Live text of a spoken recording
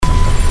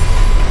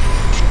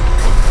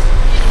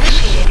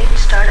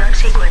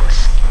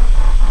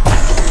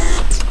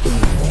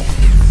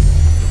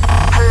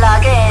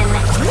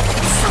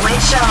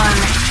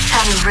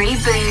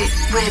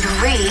with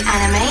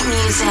Reanimate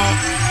Music.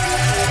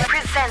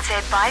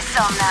 Presented by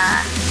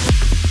Somna.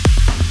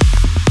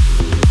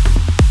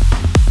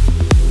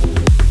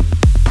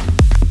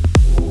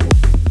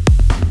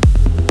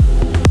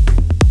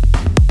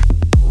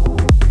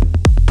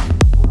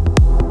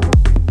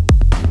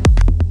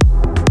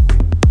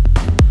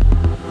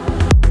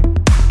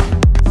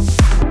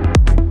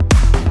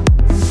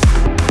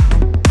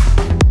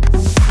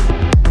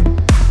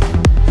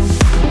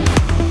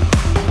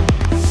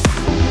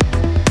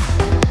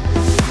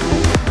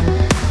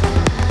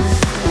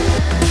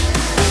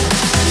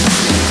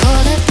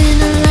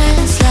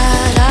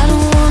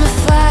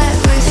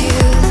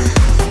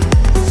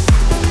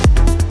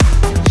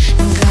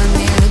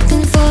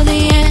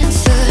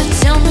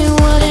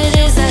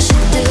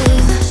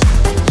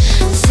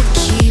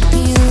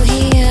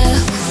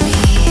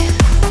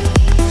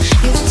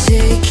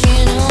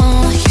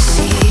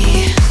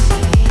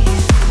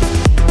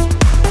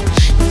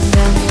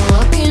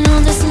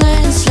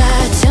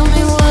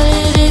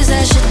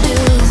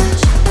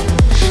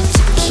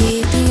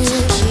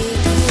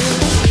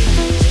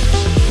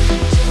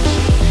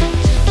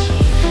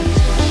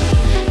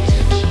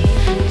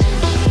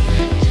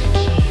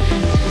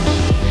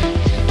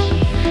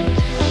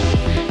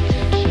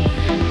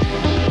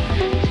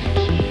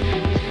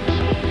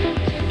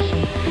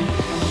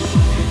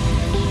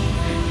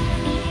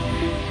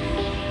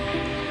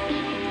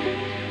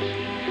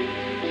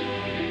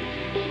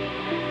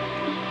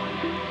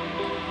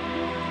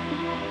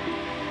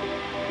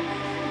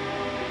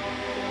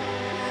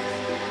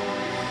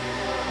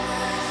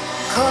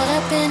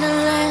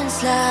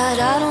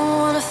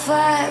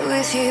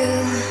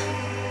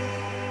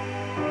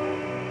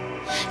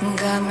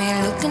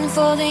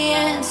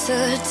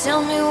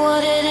 Tell me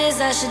what it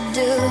is I should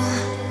do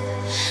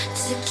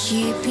to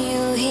keep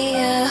you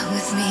here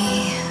with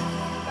me.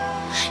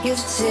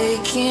 You've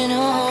taken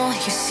all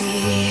you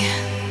see.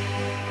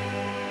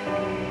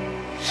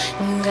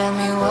 Got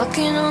me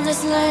walking on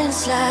this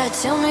landslide.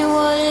 Tell me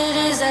what it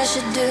is I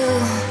should do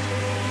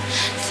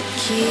to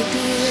keep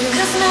you.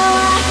 'Cause now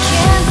I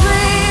can't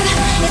breathe.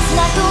 It's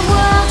like the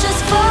world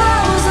just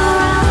falls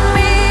around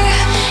me.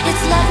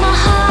 It's like my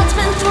heart's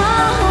been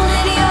thrown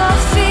at your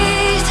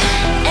feet.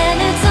 And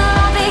it's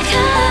all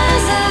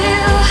because of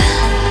you.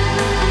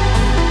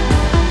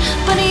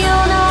 But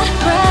you're not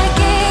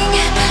bragging,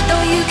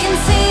 though you can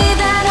see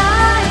that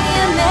I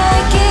am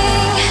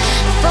making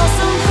for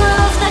some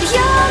proof that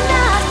you're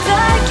not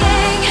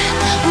faking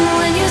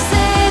when you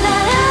say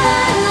that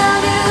I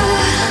love you.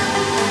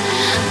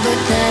 But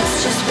that's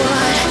just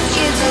what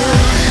you do.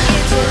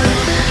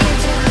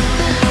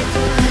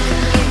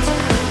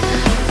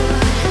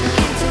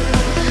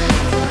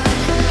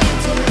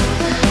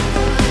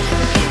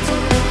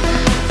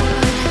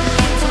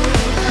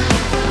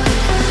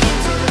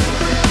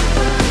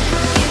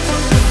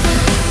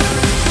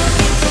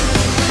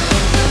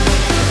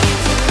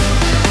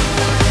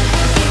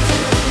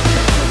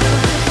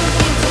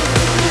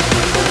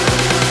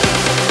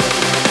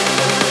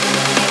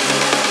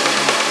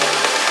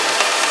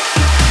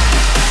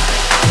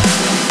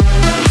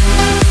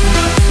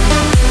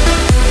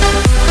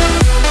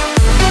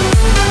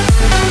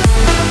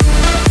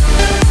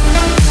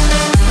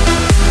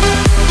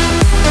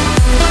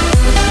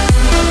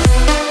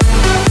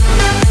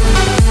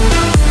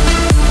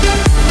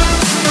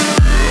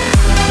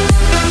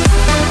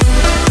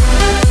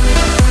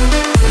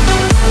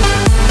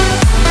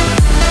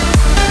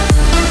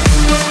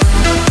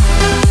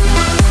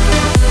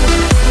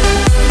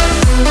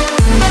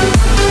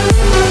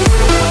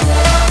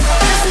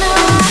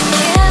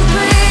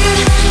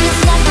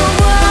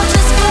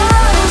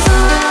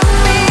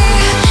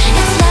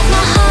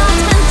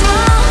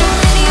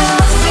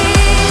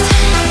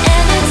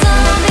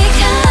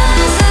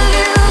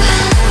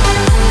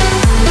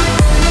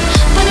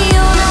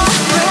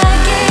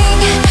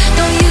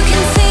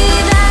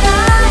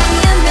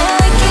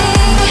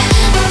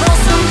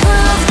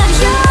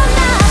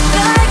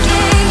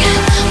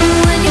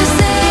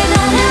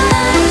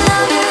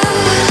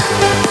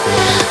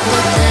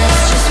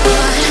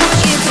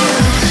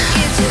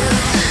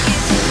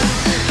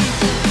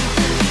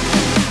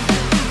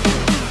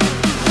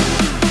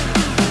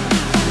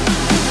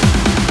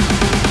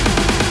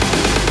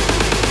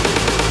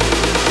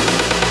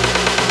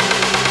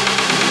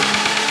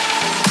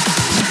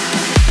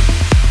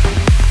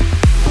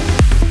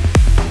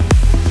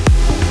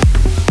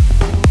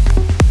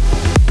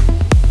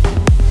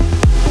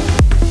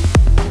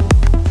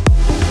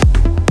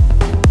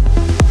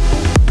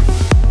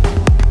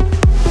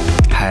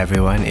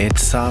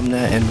 It's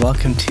Somna and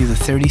welcome to the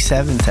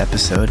 37th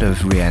episode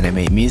of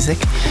Reanimate Music.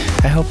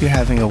 I hope you're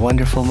having a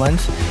wonderful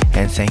month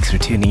and thanks for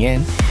tuning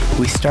in.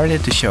 We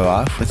started the show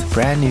off with a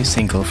brand new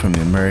single from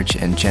Emerge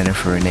and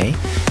Jennifer Renee.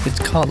 It's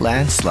called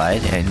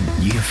Landslide and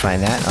you can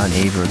find that on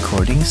Ava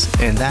Recordings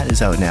and that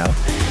is out now.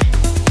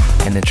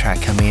 And the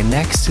track coming in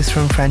next is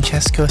from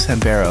Francesco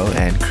Sambero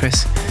and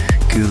Chris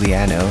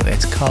Giuliano.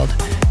 It's called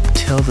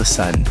Till the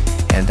Sun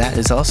and that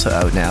is also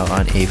out now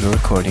on Ava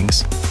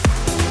Recordings.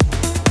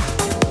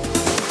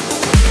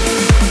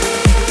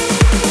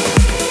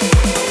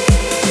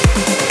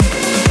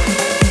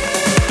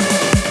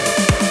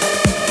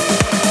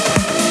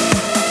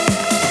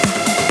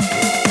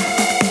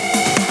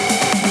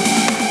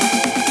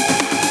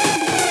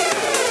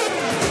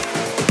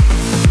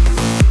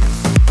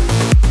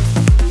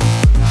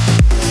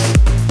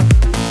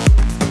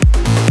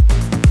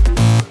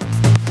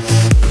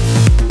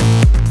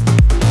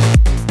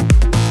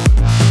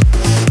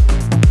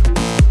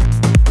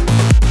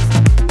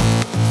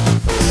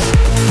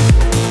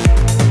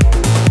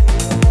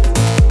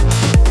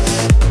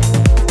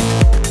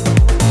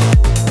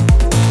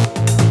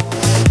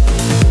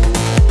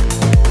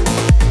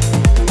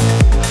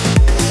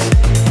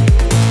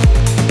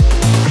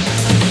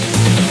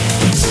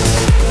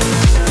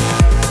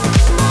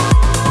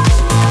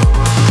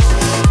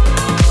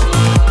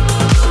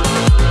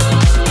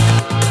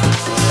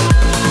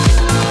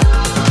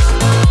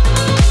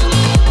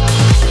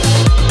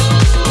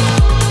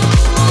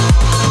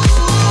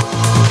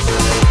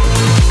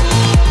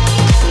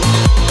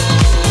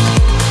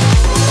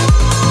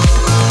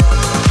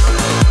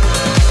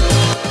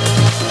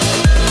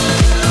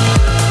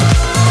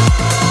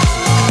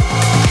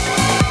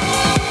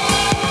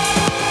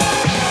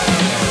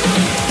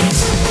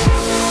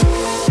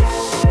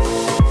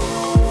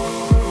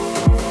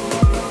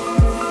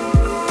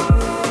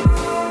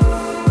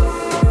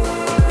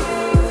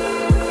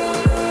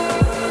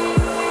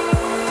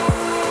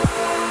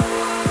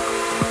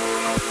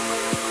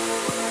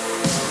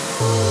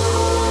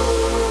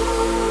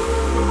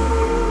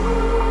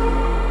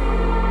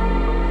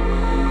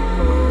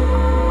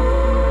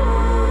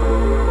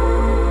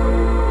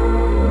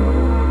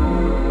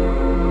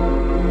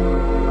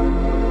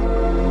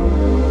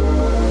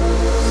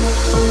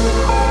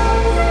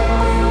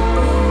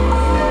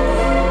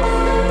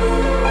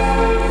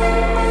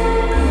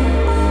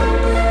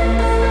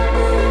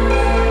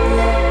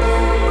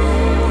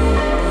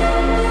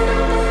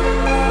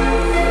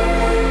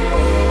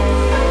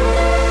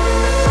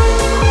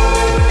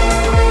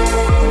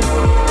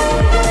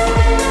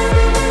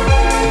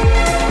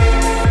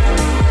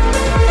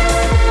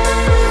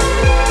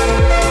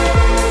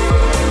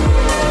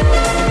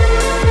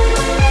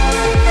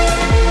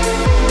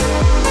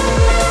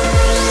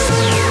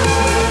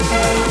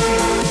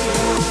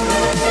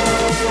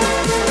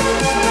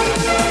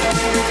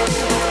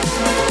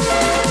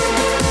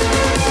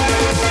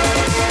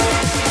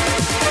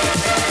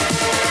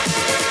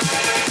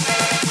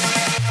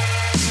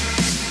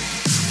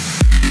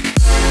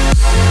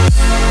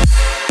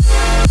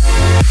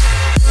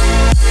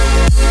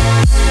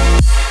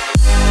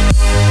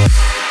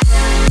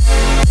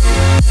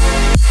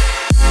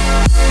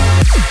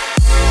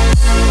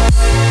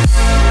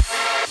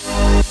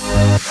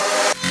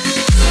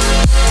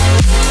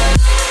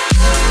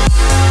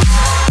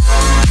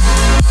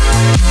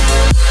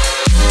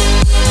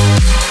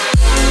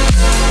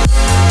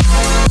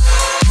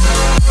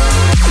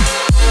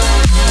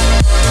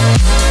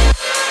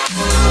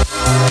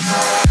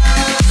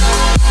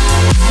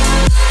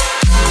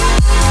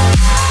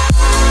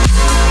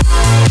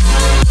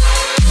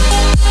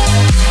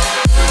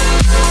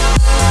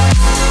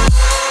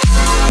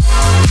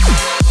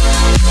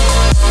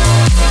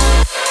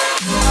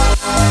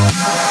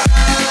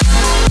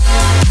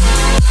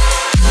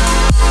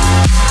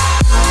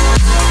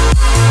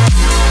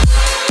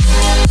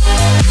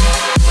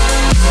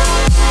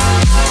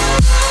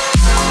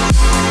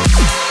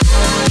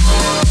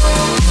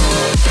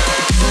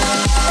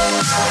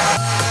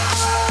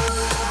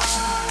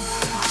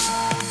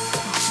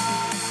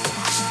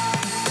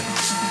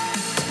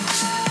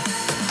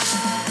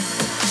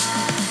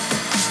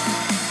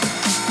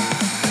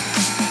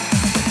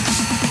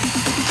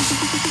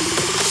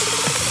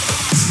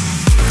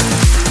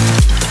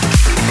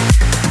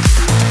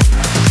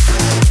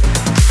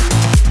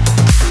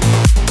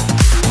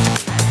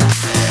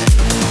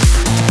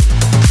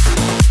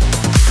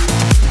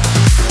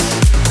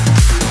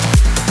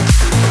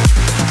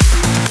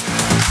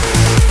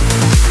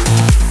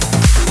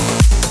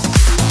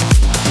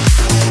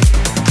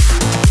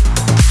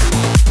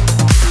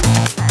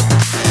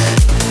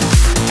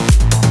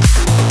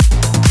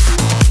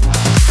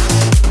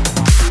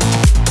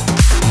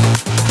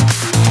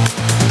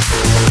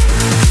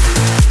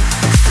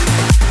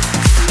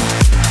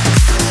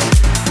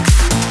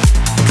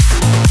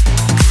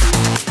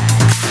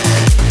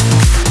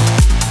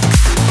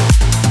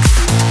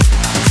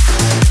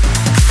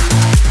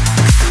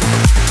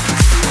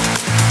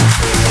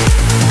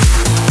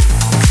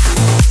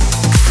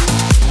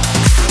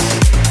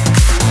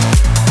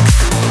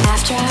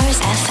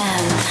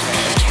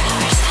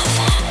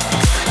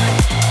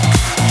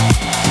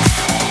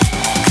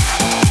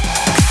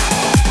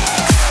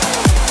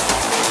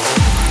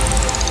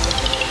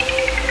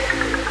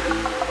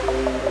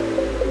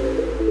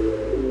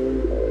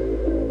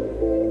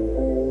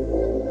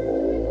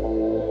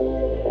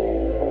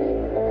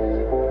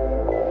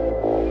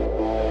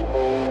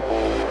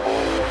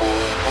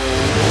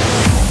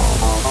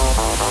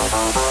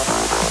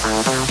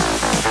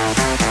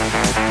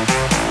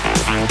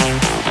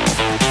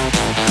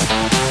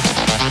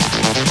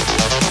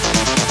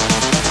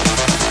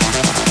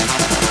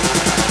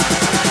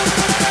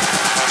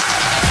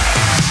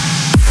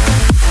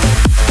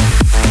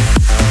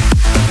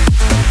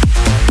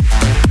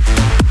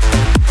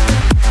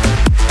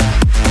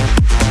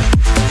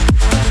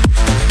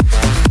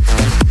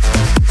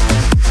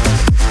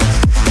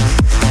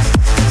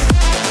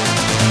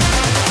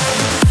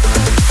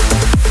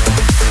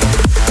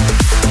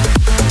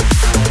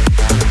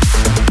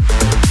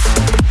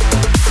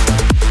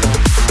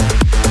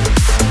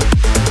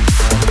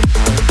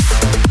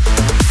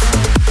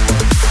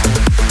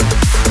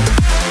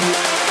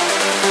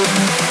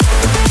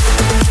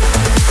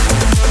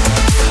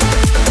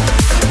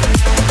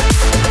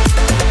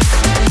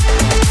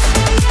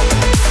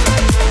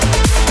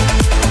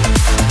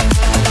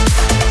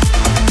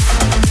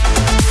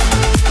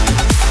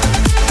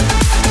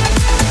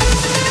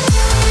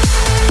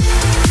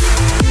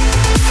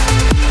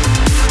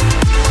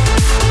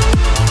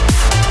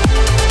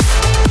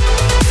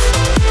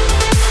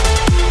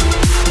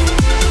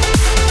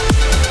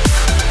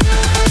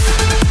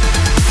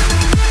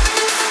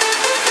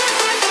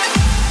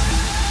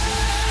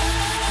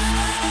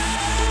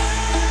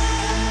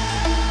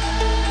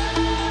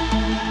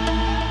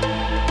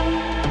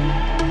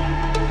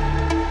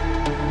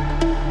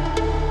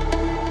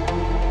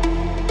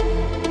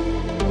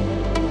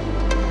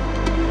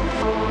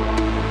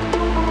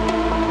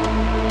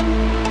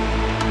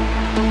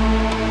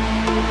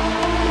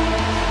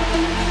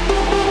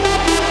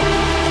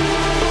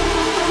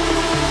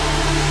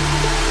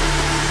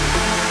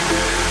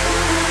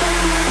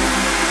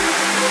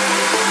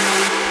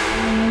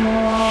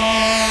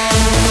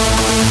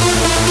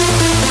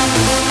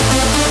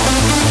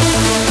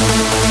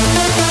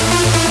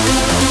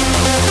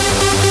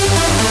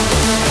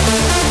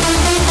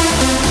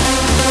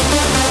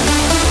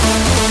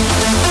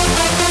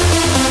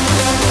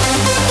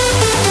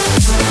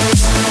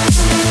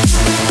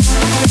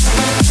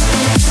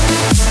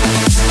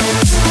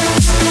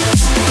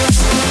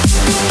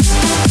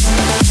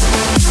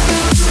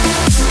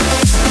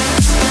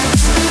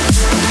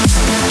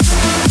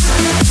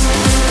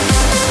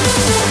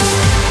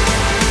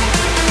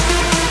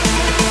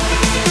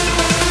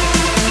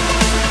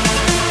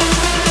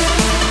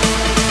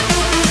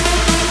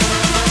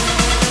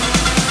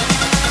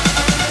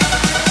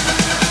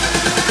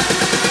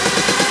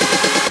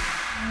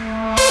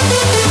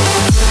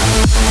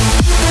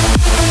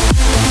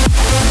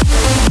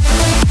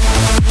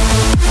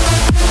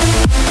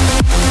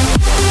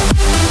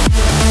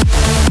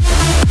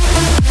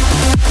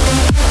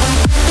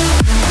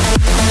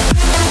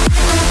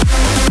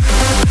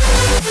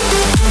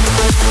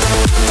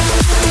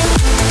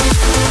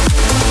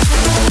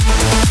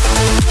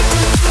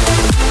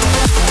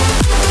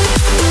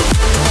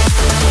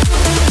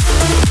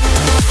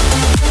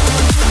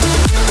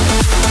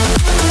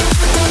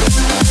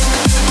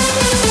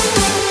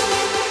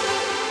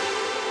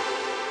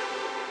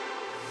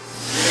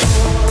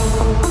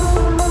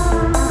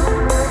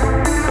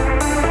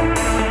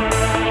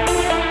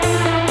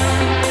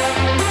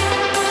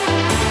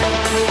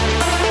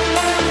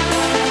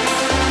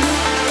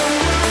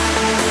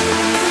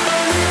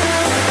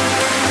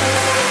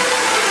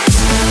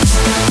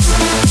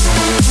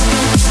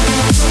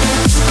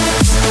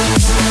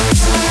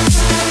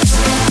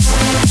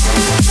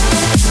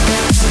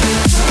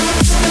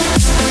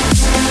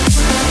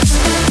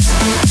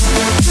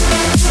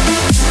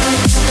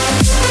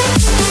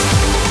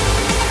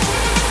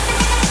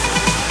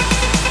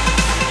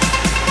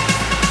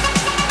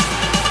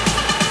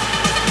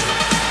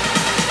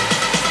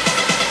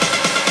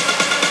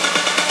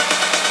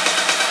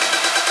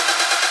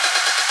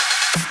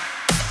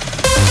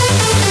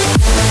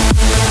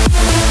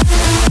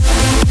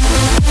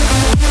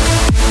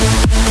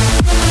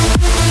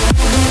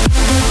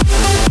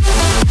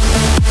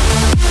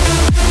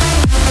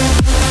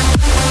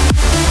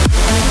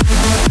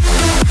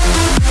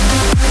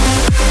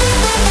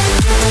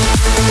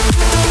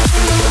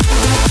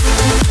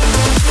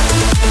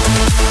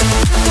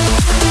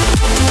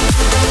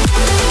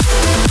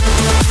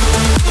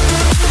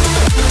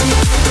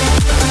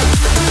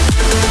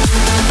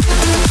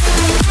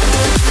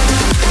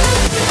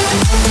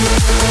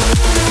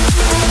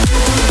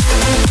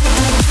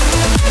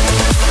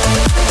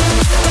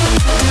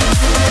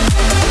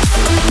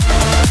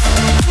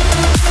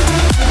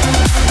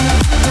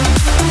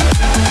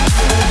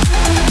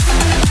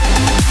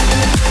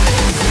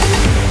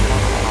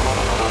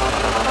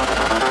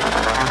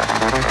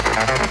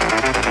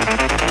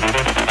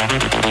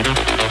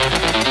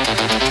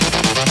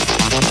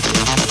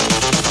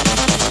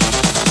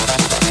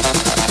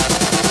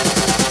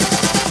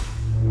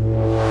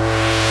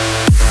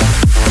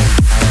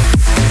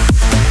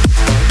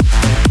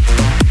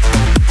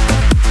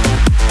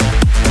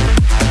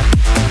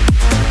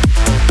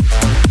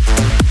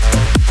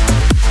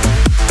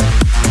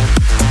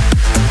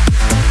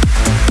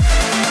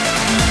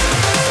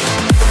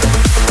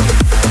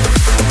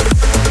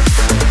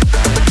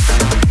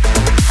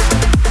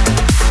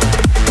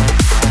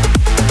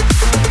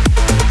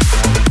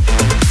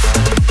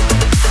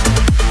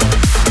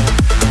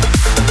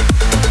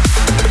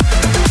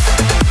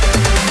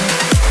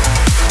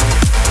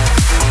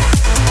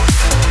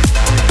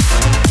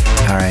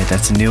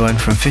 That's a new one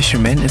from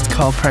Fisherman. It's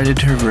called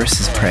Predator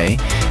vs. Prey,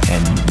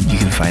 and you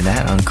can find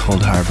that on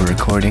Cold Harbor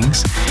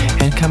Recordings.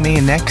 And coming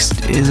in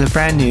next is a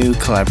brand new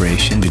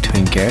collaboration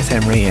between Gareth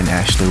Emery and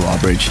Ashley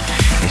Walbridge.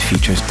 It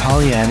features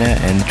Pollyanna,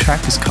 and the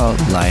track is called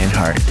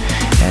Lionheart,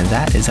 and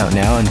that is out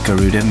now on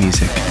Garuda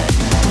Music.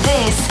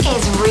 This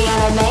is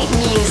Reanimate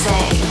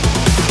Music.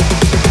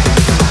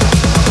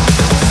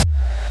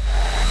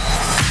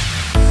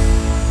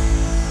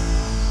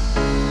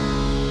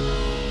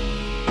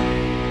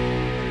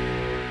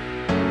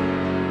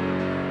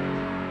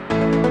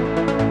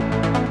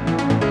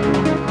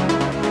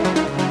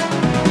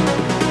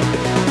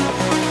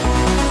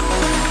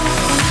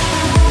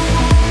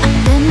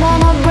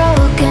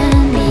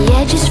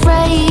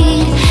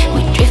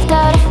 We drift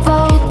out of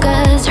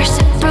focus, our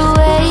separate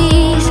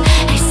ways.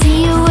 I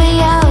see you way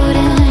out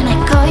and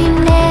I call your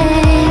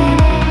name.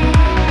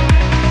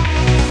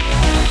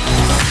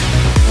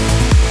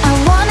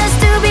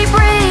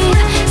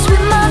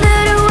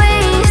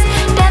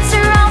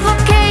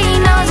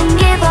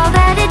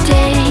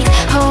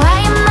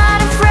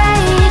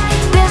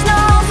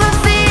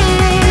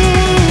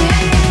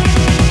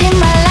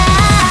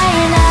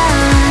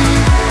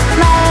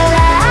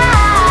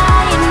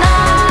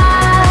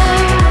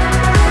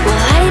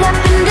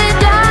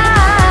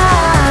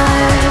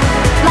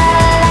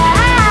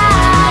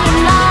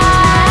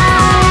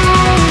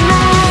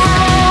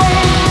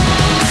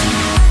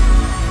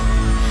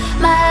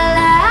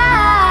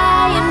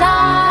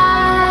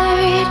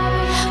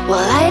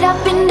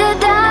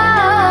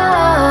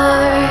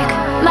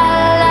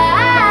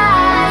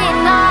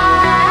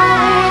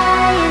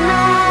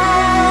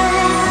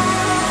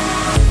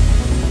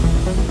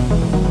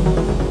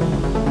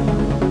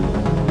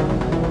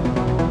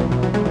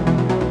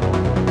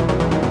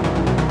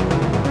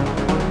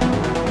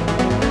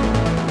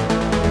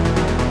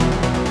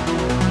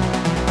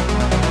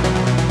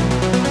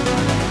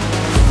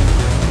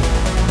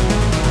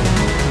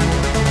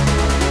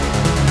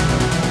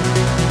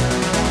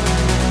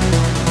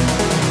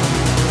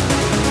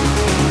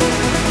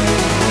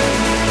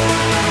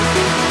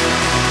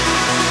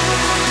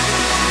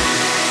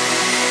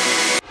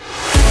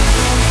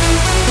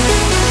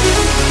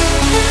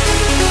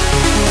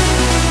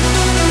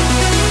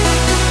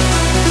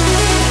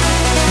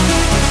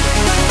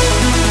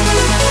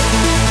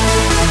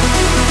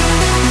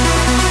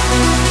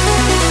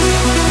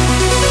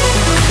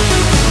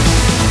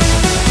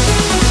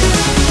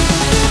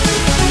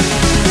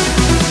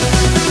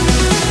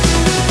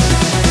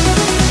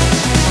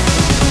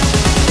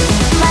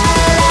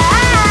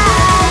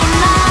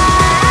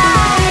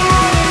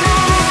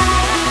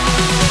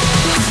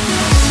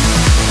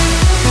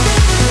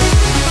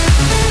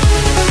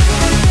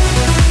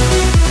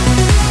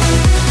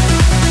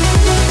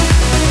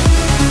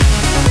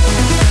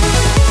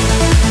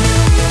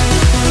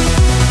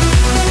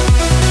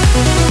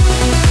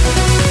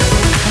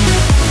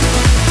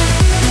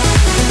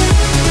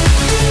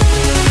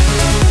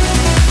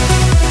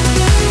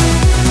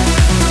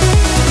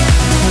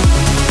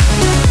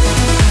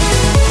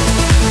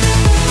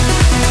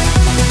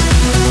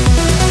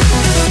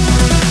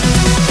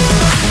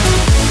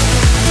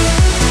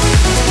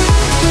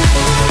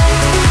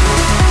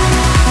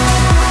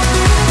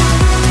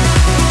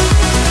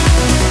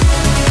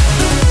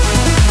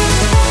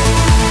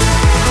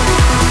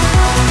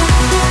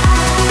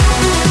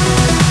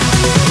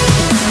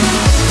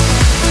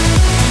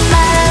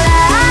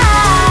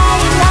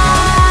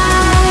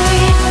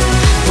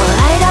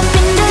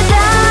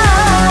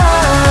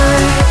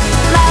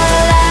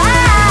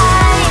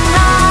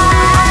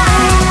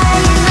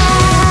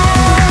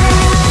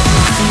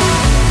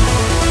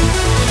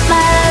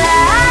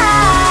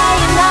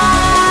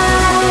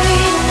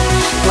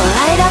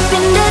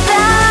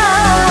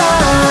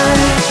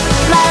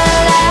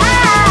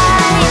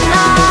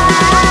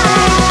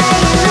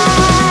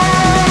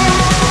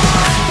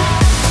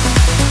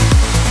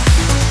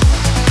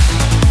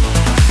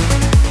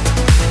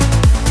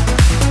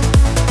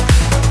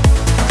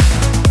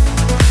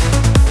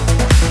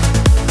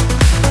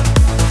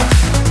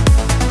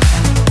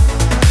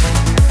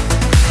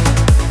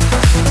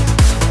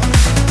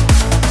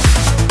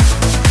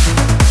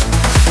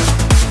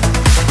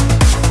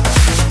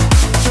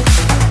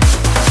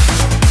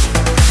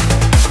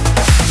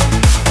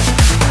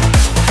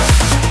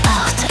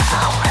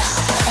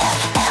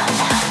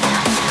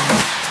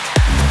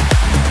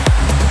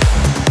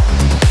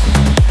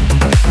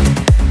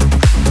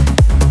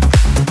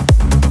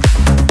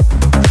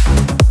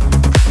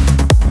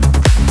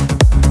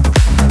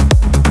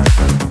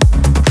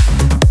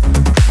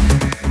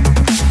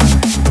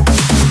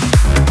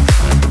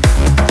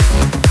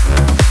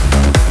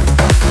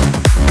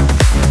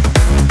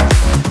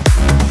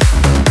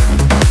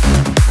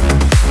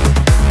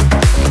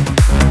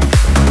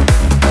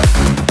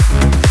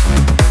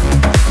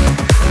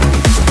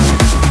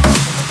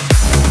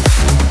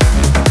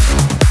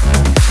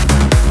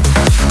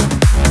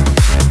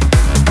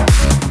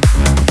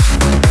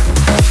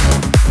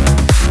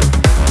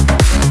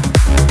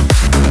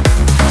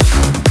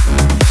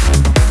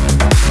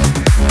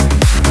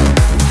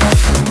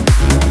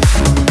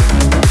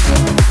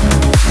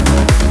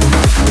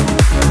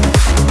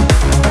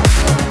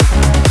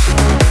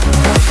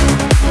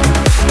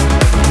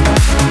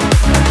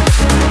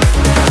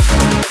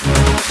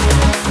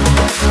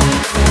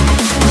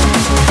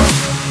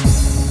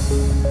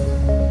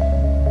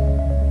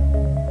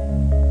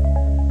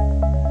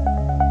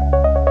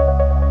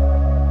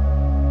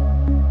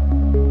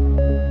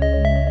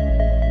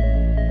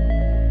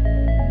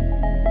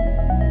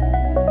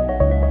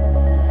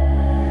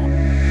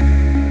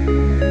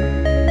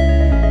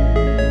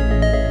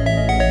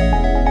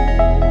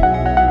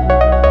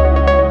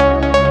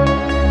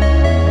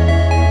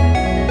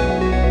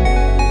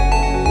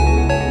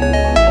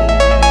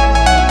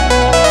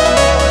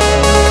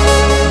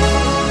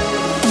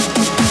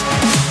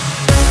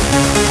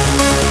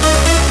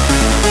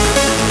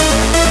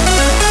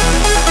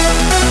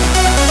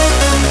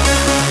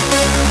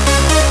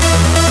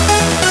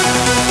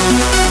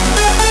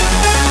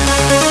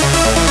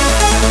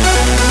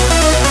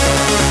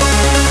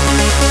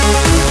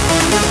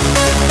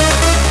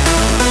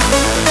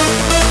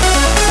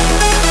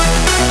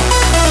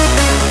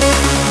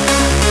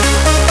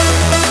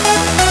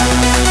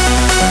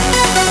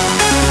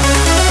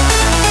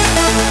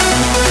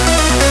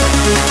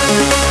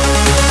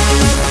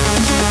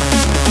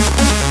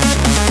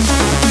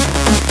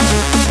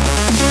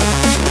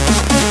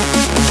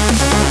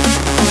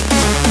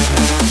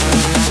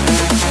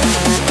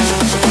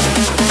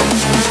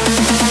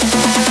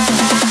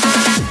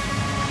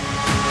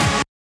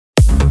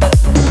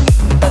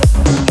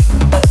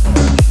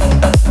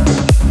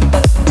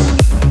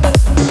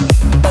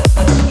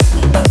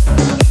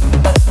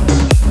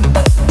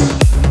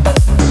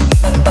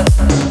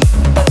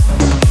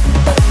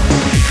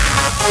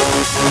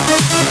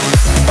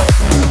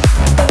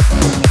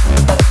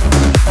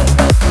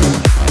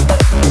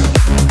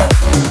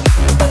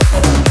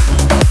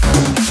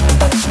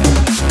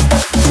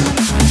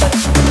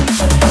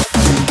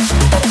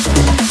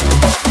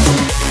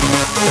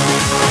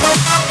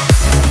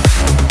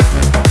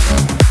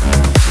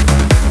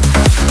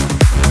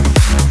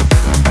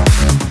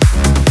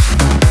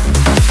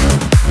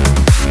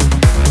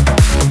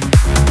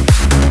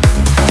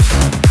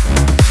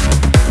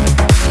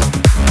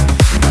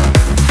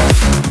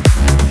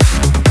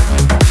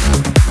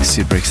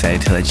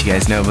 excited to let you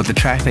guys know about the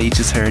track that you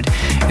just heard.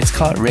 It's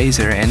called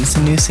Razor, and it's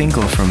a new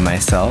single from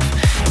myself,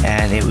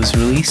 and it was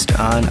released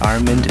on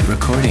Armand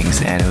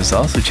Recordings, and it was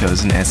also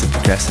chosen as a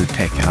progressive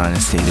pick on A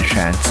State of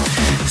Trance.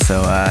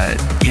 So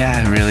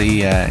yeah,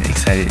 really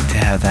excited to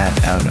have that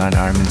out on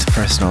Armand's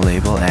personal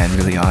label, and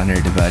really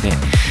honored about it.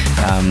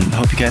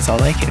 Hope you guys all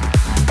like it.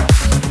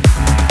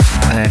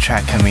 And a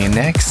track coming in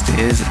next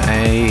is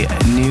a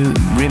new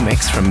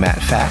remix from Matt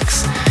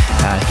Fax.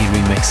 He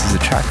remixes a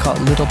track called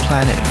Little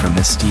Planet from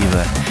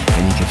Estiva,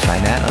 and you can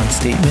find that on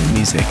Statement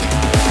Music.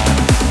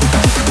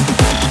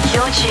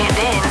 You're tuned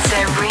in to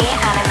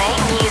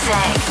Reanimate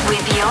Music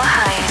with your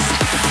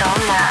host,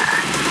 Somna.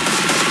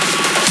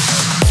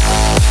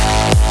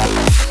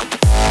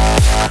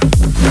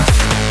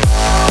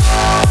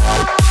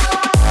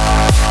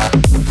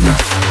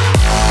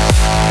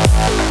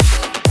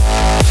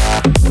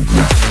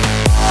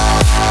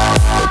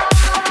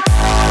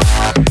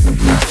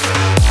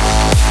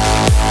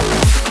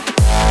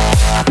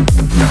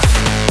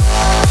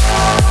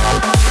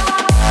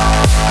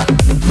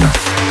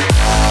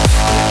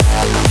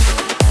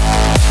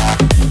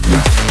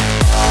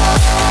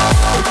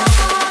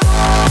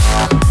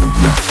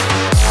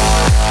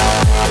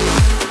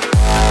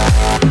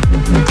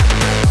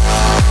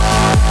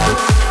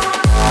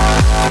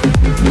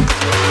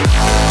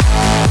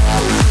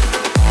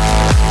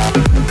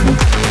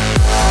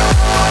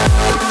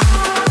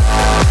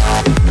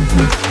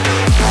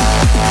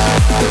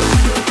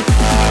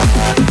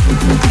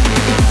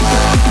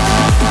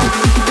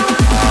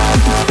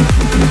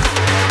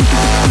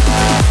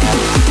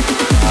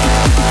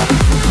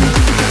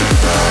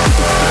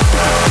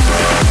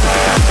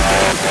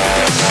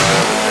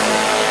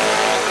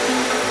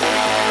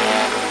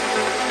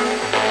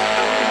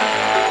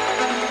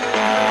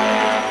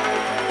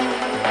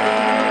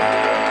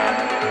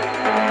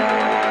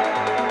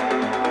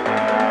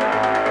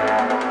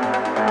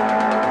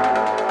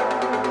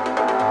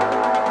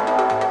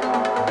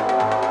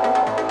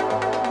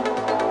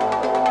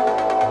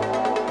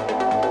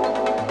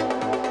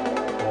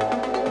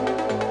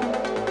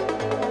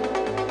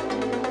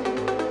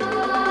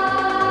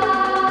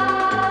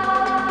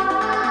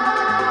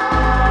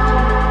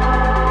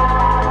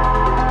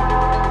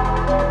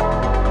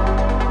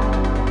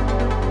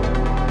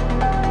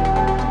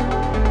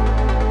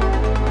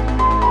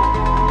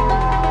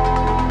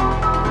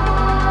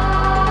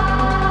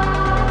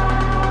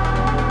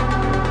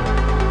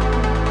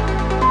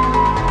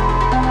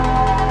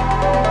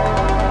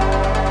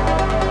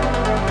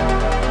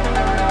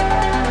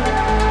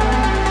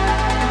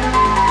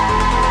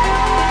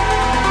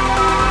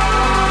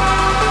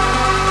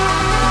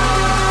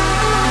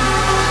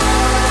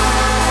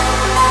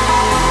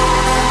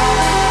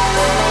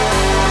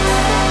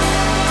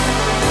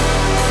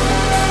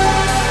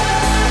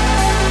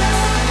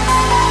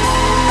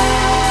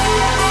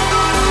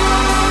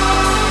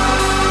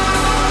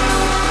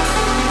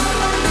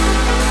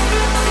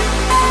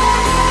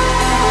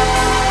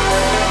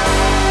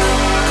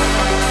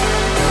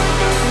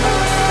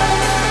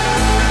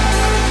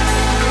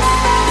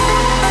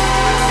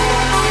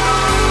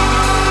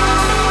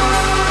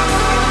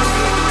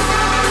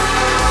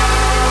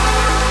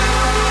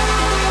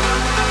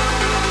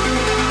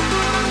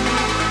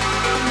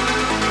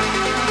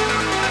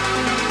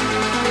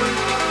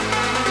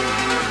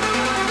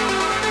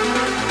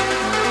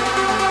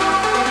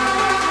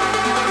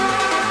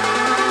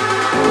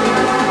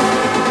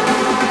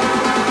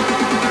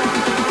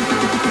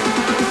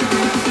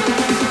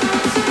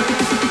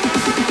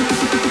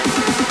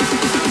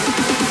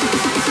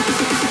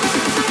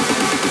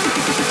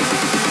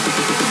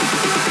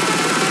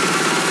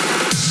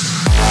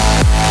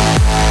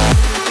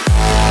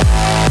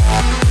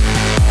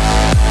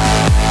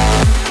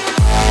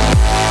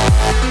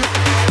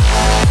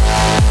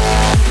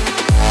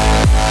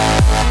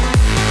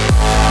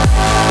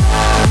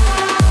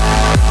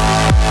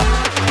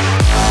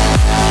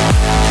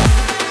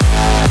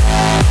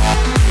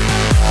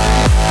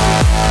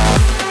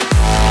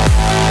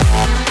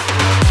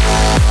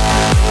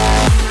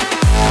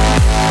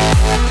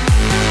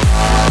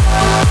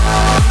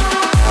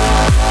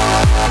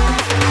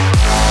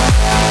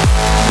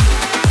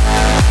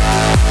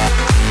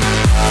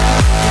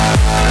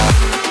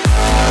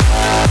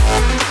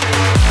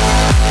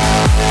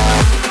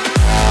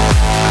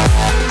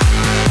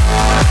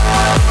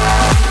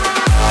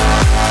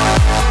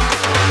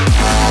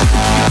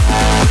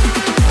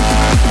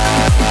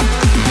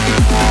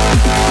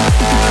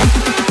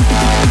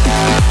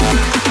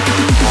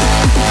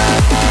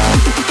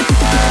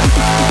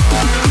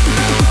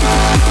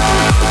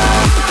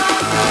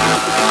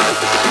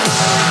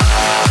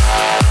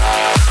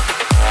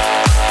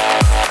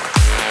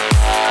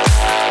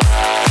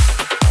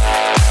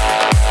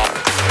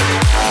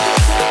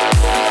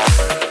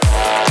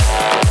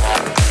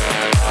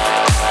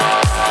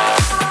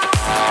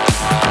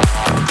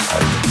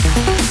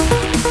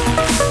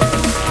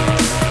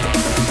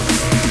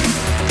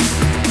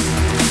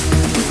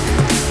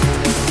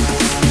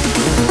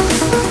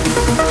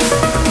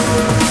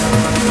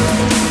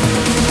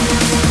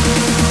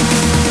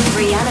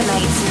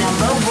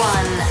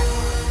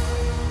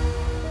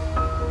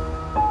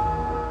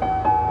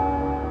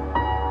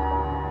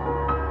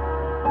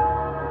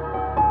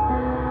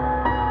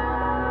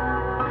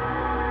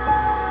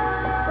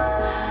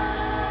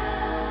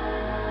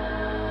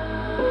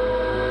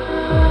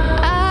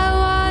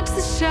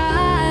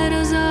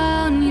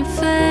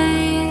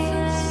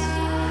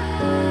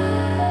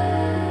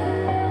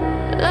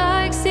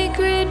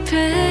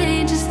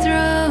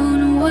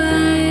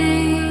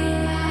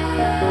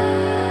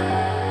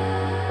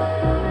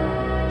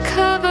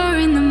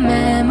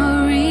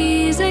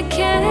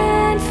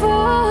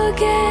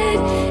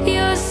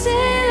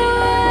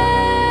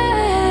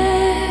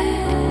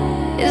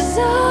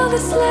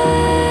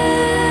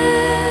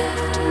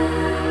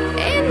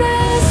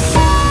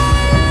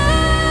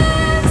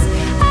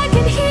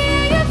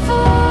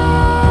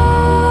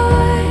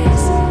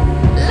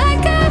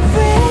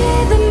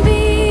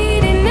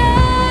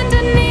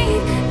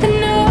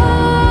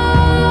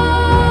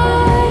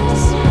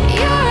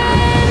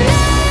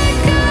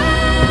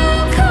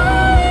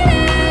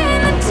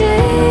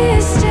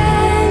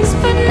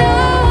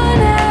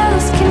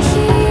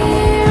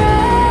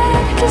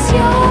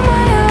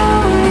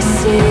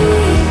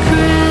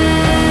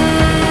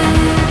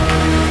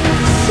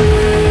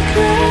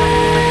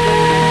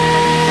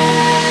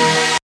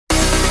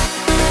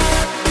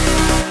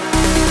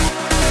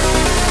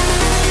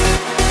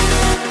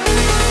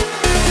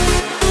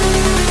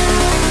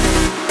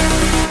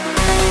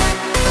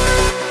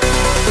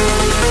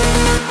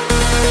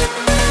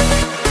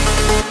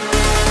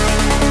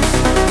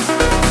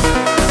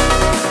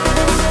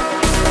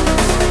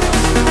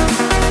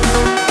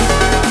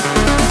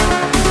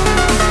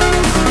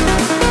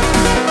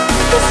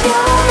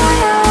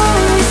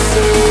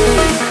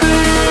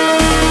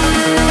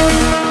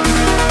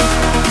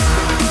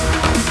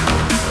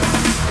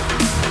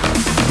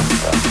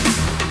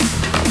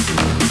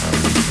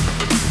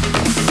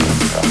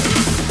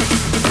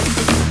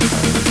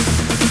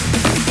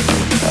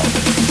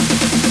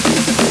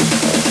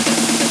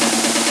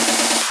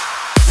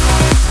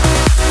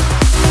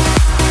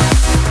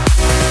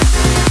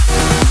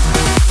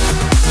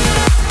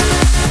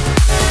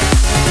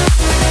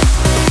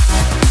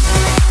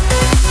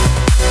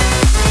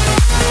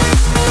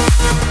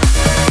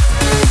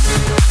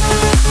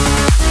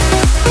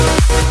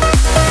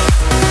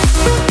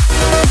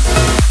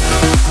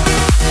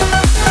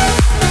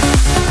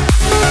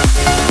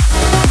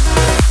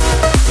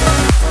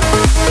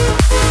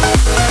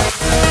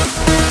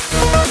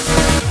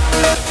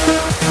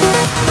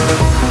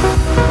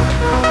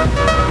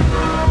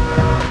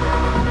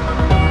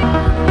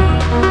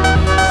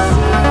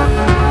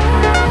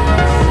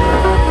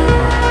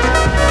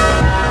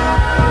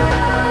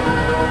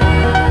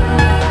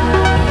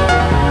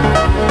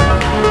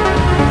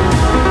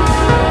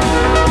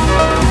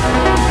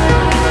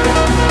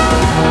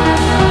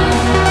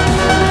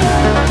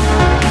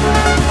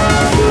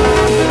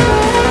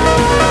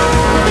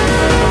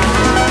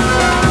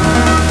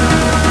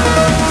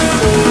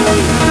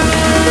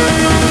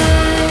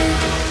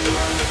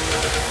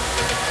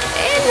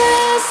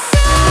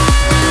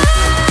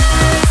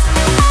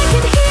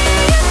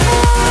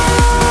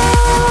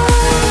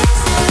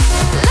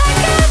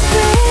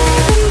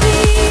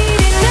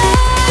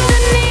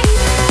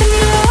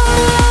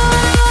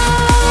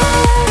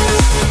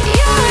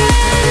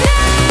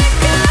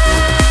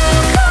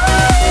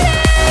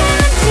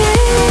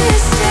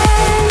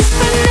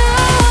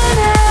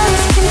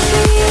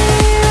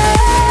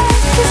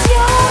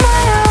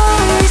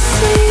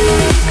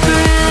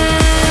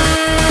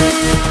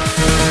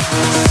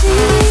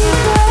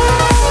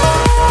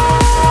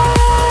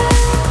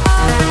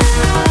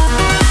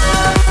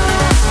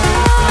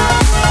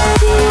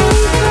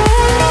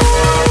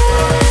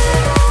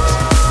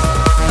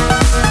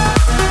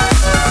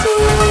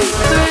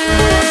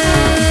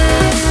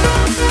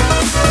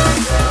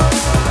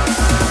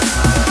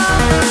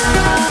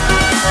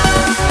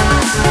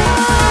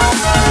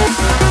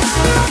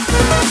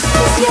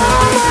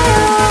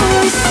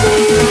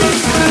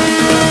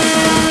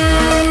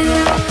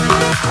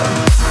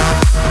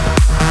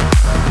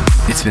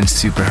 It's been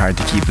super hard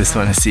to keep this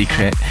one a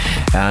secret.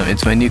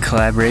 It's my new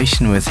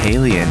collaboration with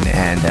Halion,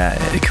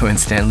 and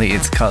coincidentally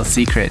it's called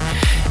Secret,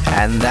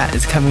 and that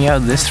is coming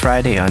out this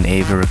Friday on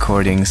Ava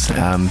Recordings.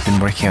 Been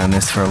working on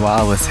this for a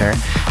while with her,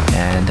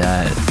 and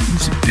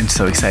been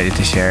so excited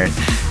to share it.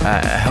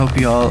 I hope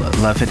you all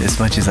love it as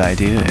much as I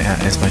do,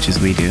 as much as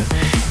we do,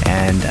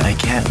 and I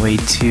can't wait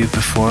to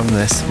perform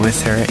this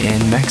with her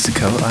in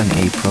Mexico on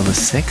April the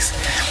 6th,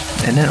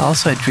 and then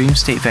also at Dream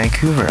State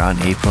Vancouver on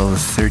April the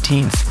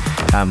 13th.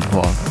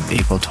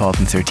 April 12th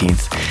and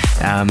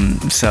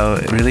 13th. So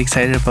really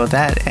excited about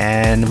that,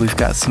 and we've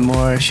got some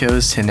more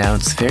shows to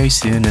announce very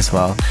soon as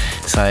well.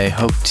 So I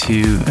hope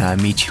to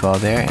meet you all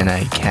there, and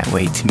I can't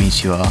wait to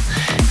meet you all.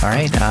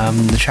 Alright,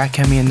 the track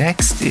coming in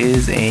next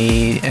is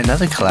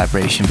another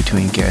collaboration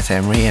between Gareth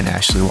Emery and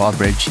Ashley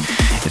Wallbridge.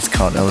 It's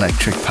called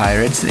Electric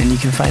Pirates, and you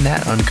can find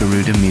that on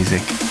Garuda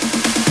Music.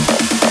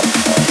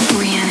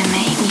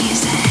 Reanimate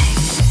Music.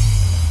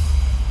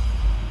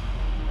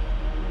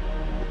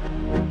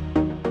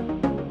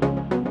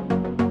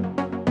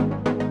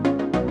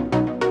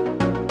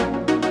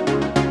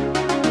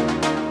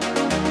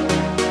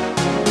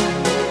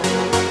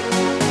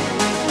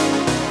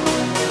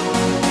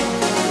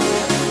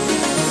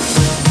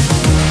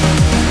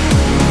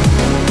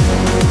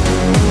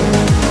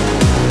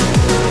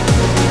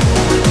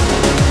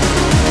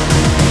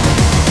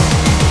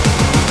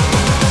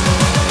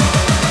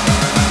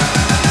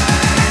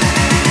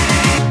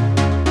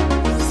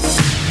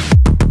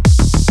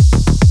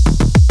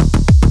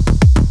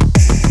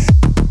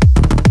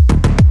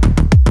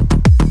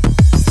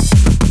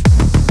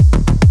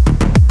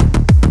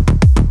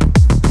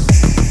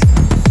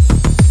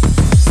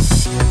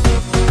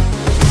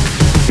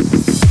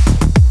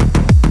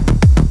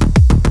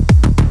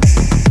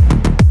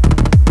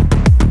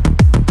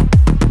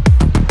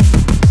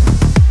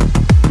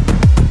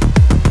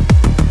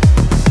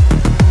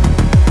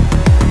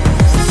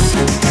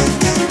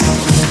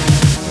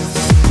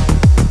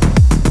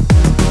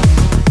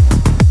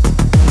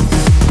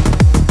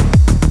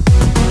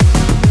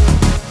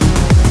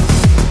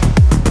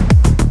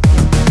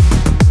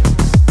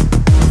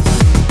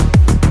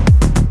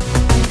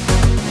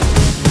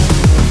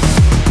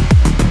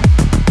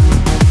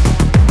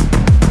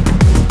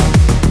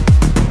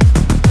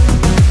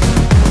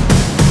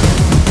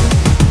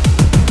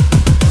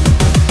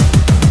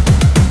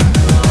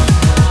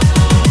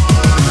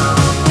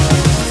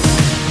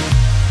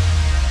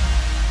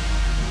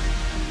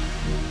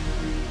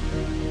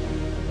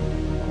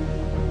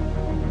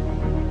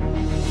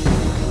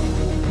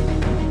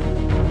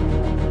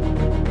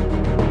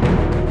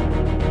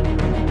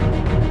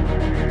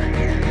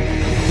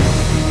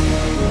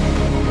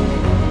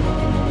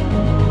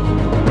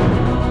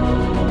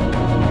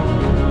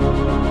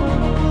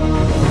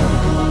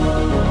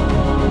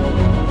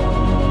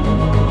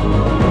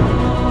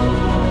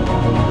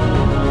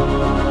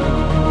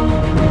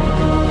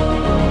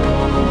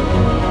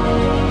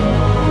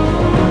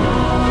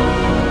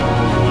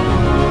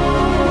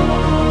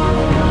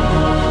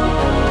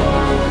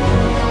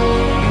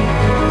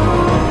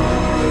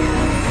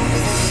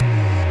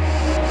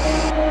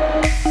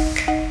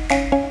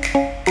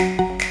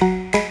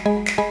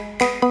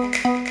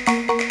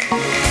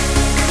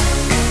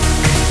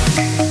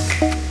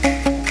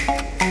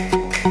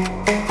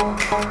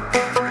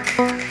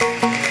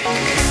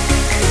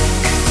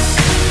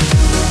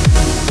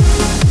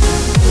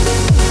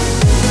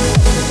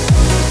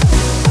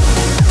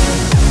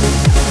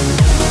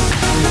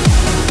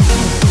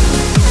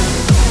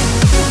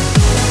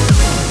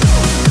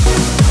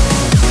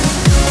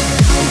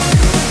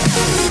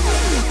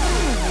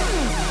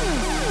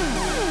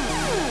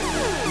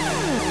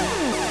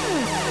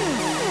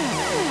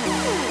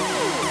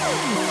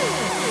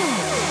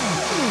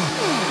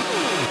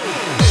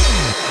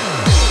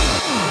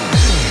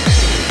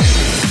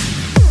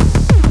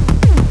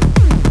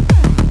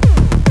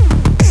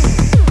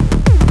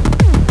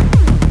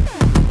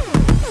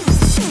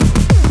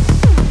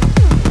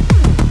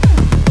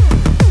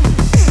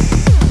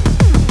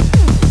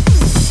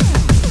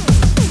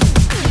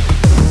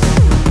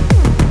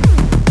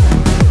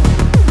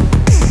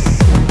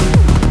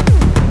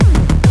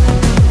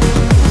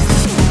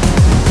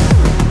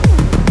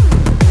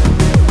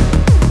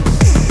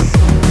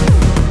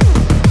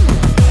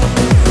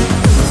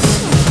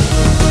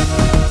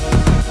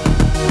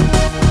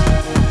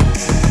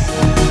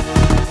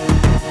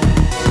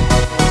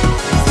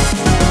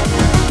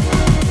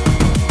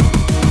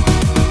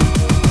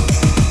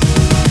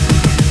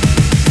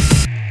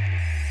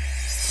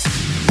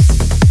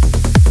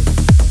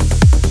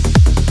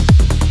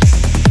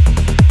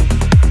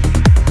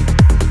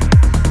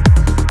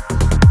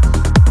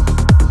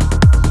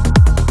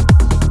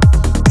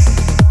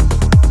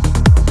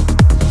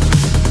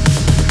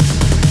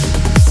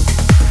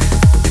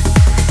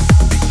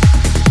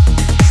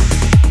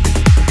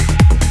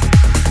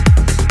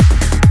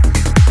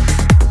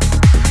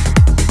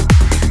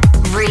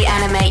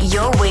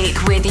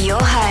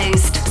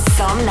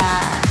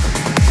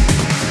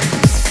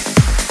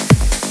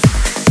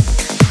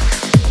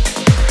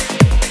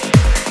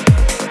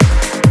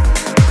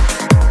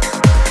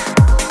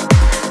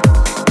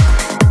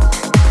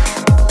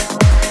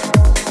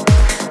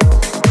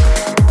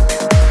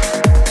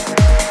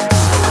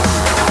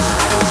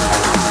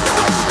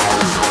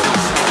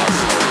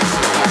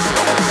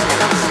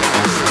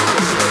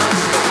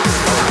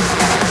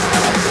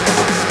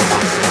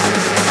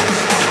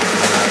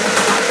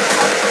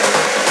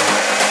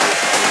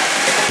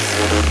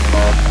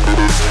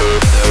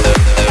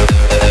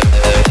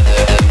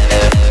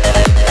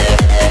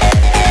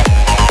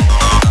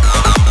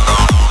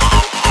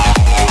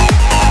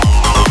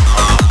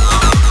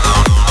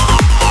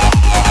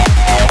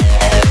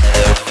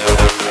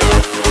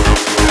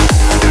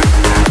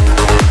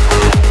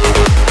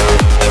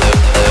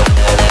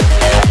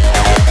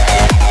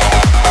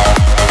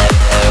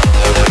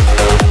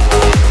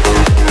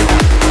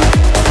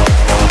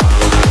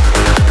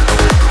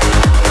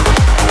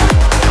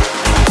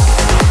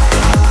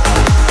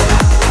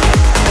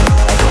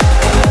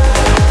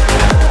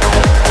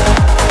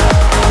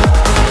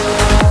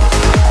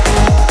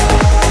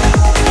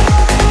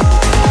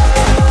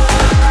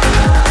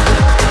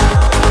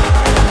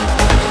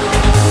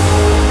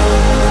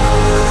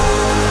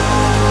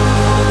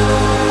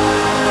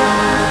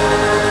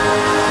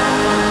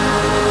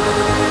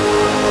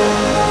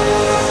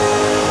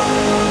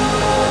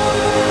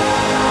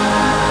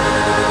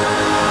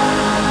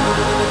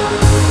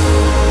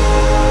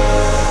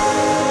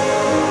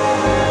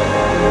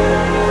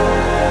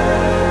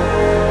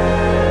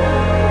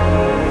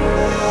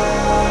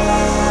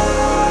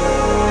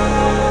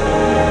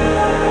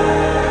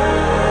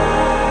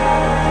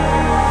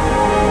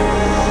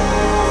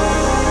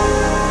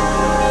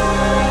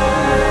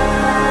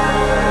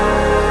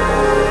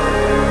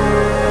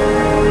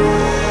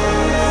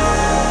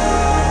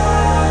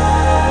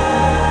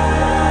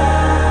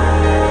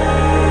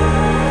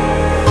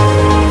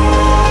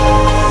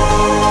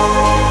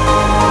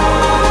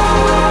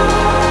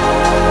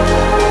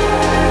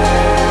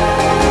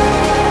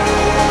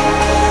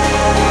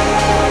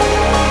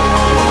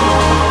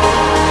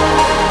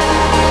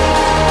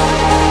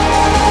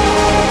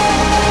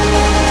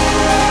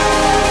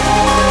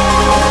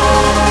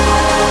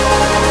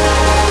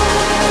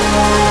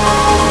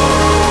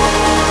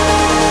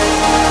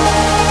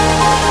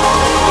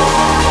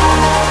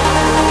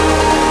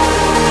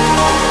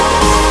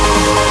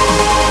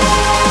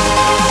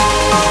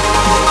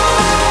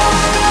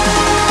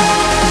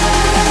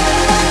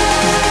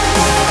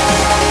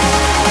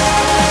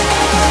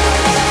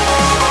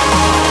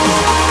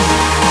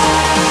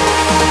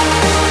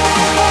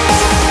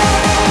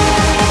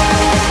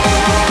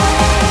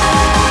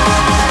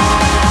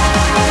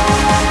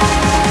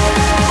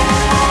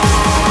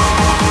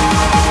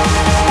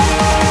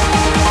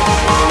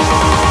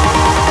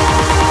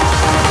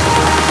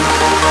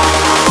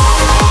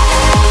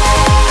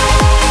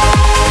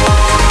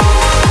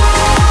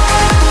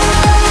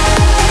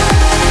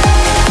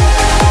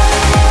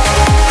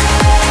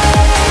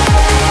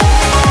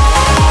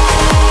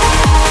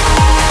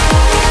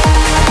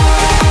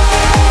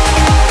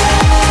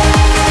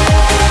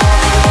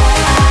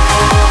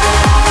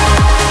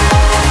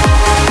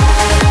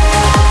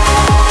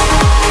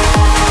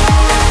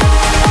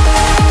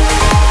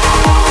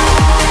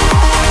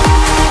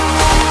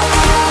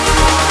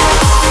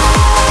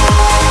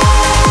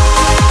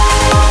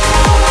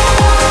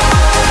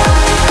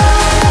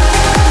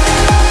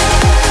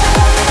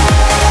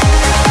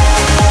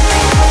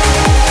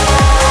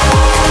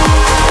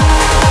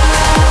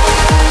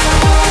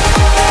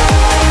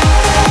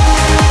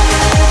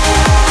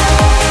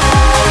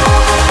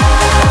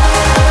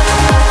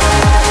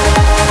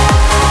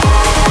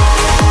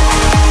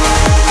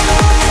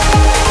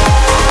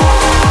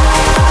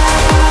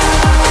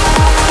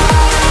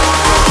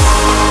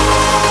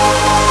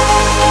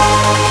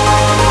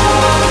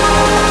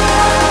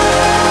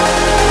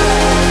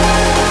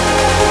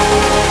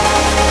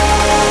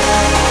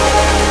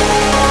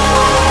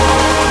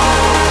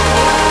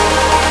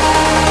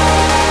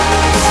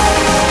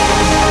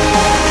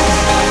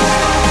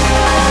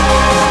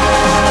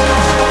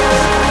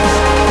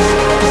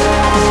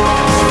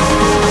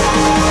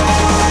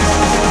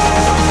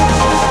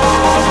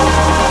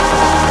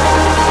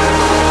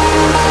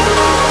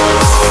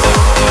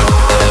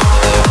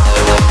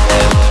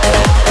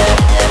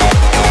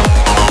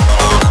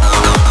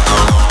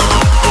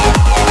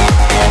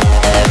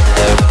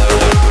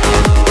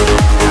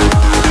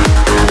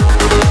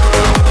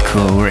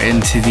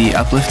 into the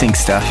uplifting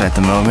stuff at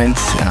the moment,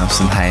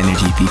 some high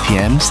energy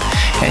BPMs,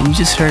 and you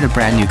just heard a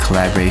brand new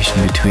collaboration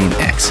between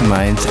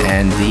Examind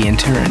and The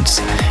Interns.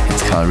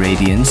 It's called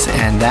Radiance,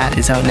 and that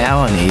is out now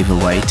on Ava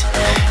White.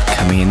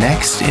 Coming in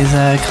next is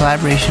a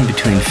collaboration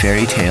between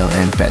Fairy Tale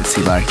and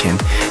Betsy Larkin.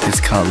 It's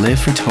called Live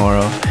for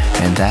Tomorrow,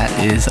 and that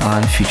is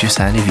on Future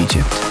Sound of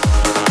Egypt.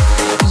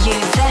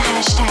 Use the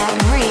hashtag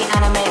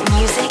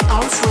 #ReanimateMusic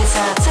on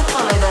Twitter to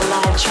follow the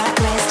live track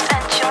list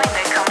and join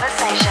the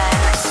conversation.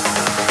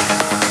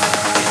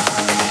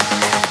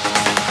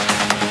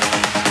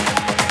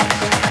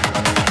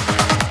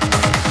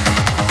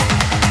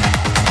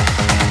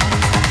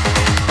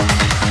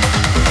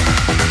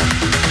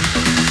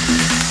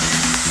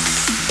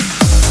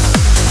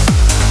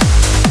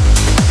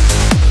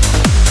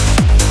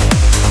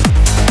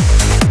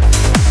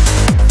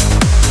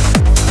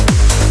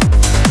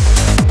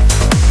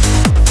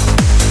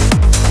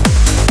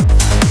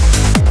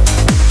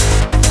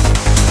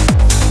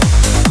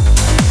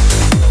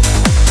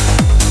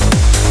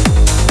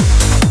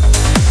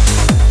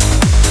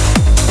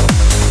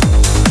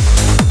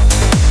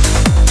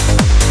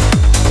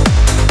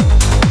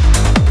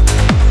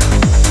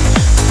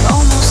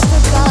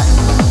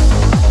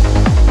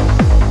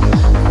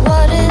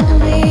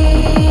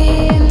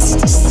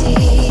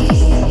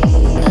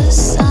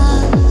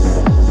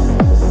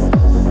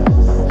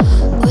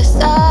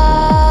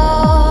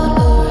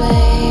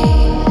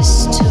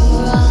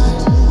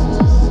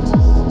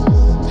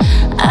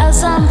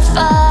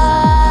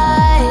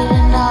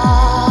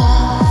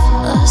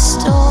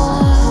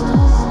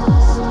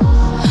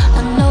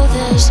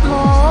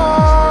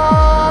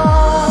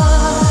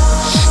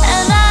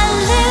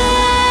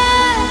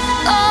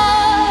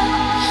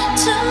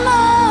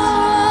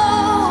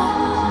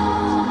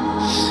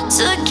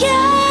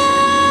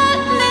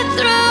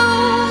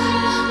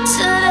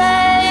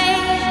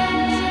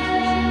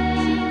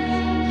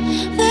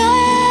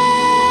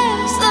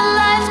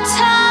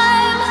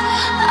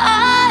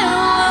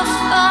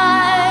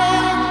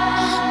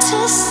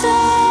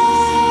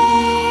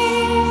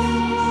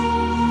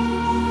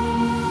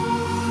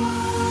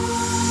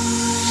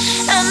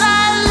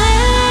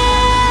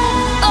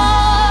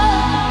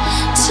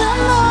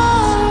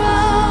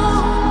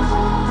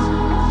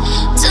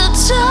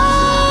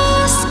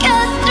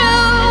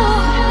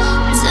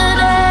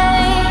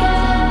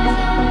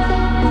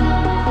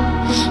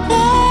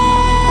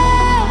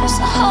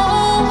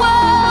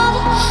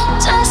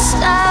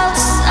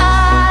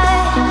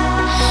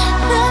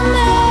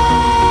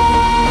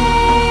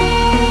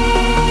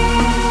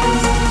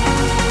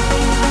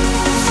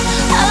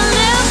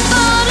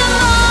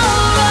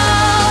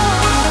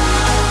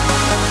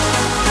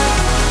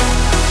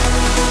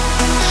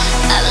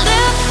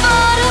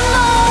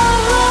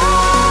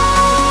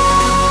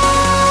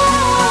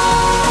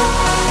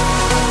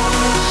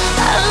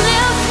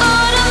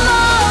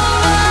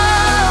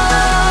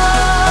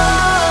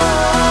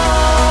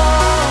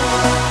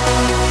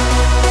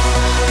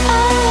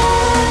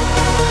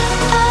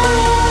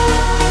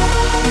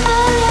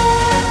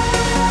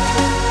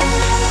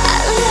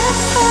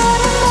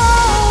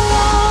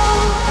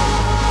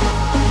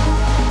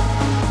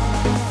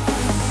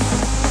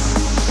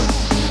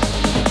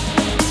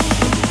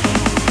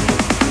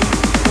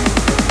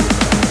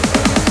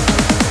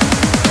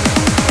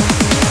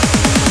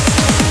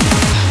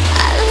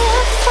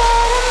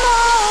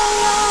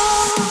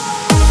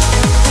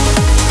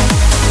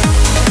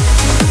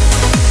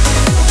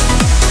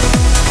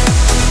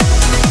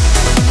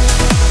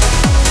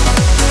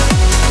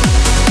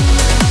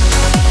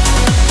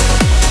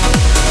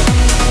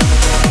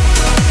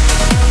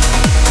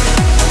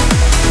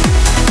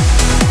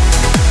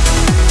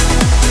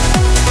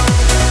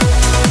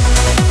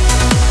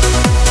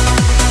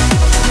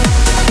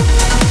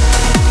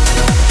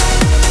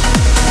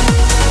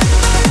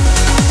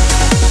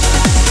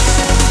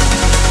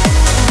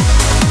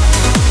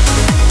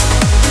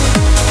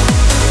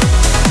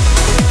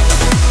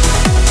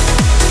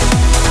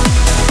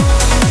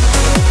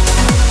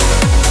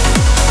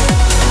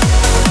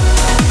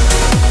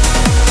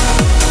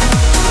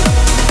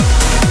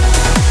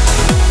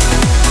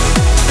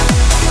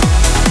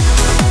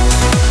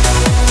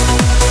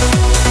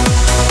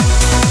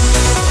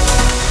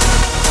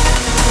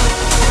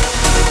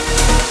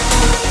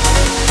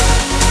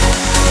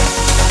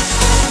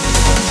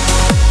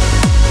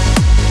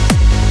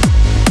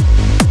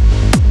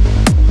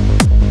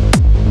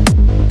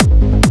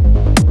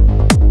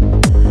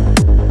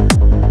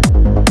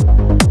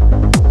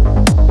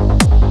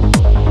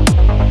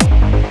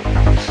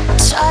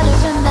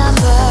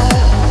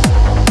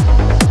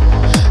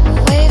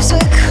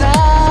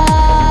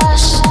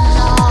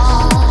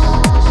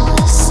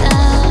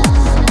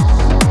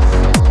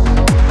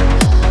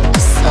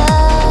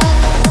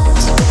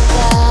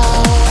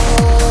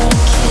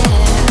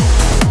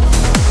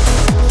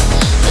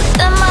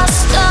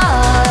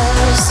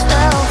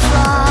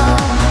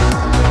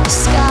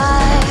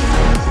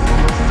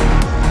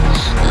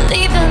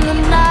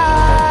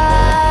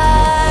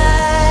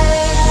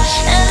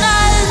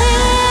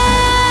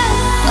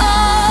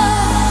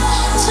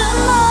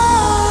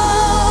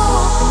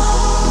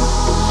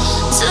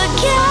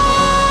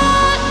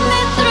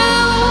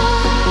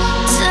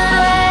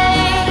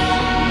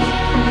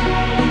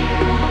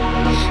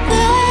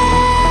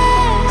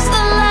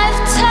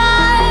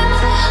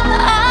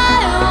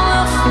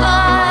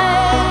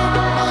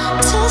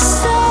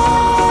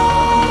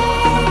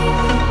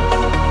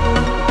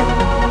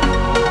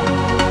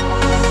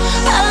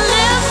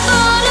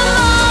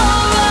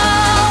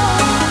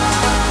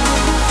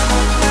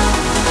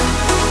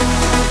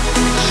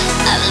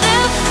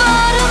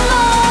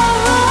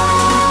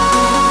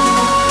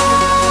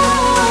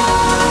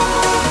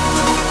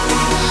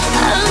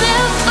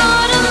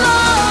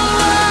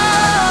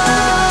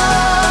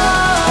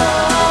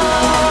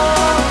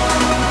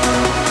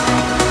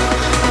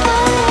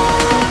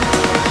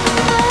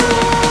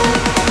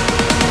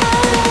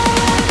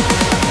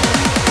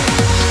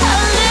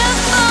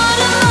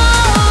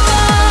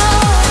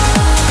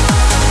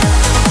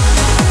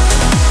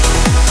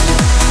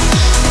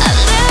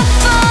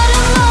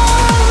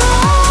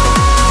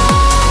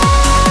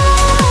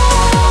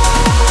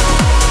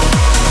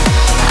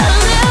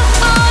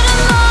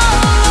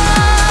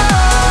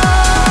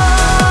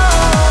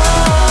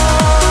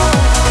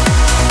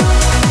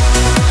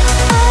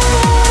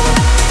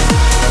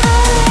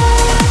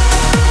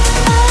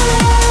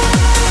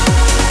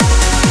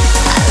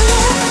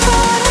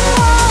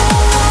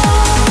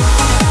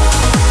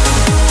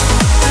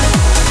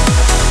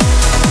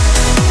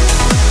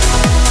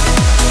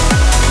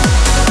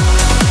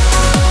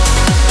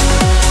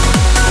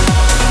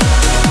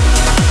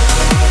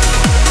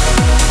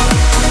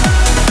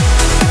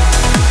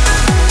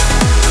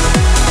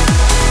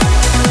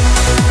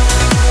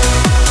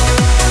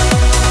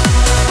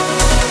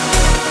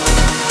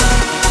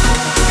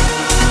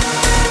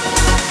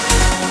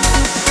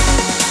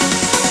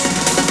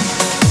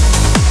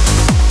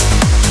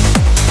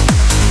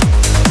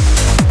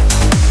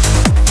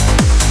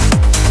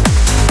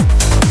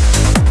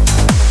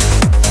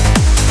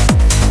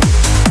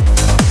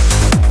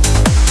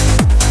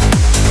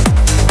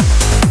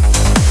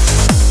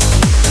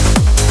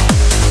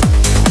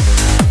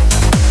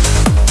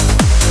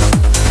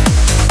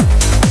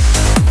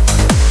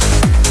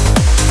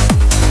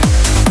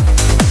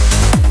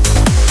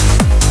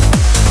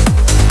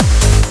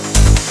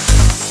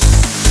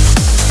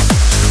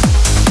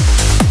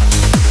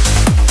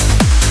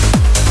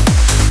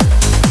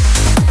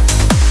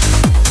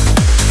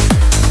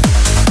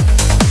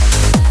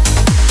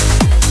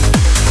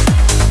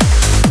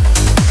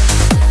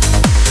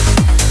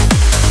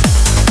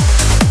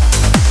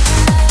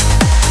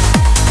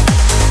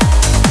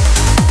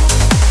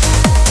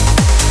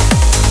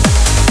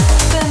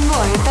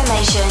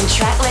 find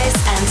track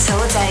lists and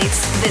tour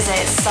dates,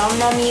 visit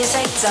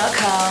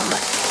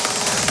somnamusic.com.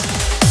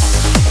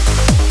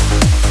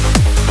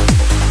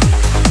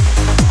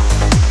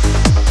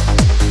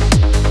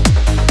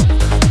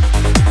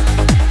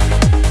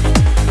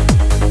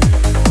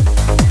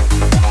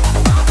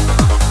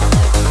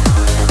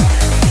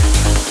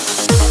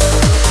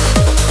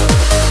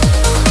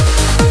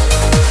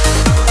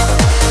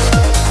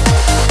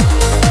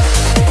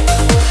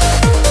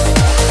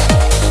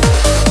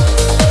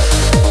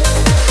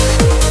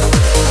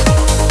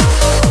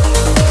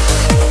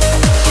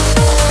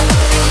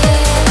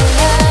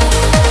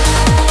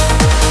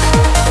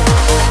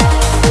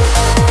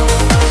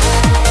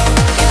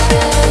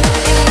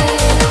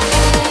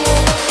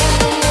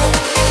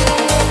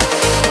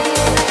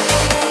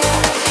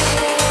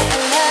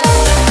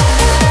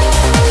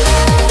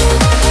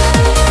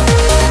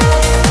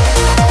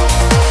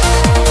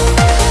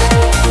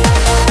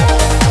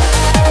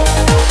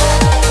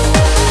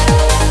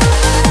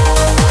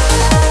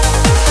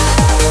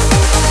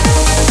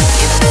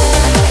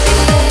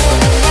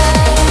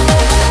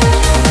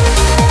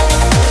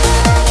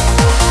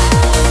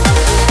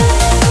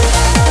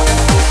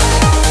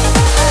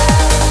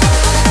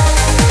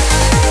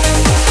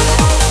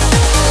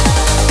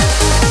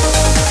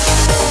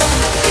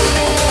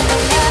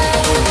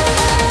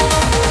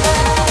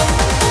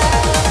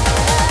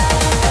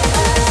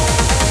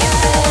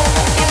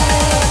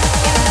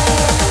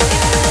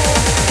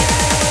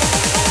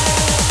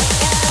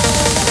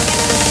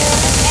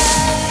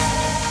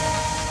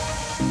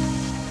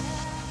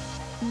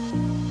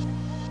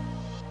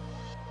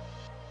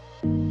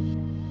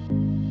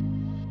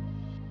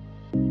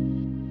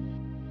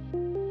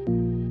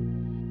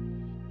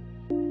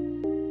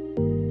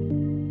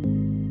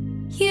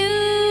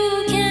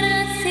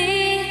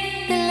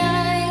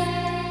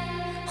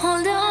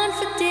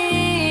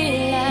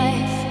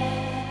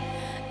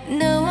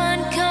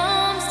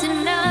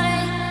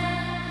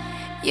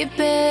 You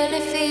barely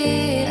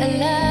feel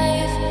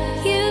alive.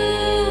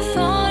 You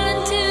fall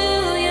onto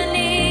your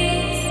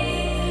knees.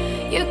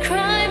 You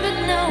cry but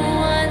no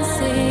one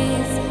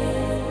sees.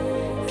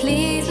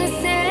 Please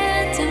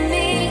listen to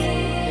me.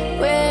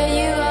 Where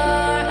you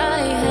are,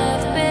 I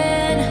have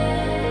been.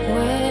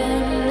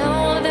 When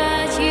all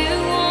that you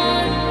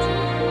want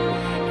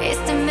is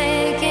to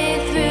make it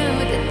through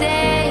the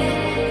day.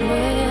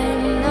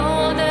 When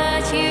all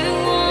that you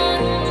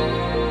want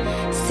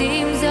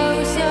seems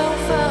oh so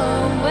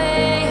far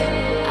away.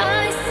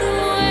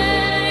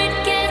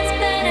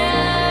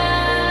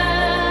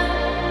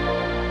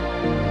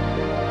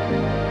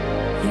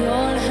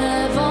 You'll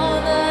have all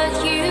that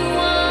you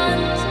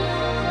want,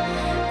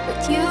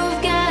 but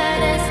you've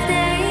gotta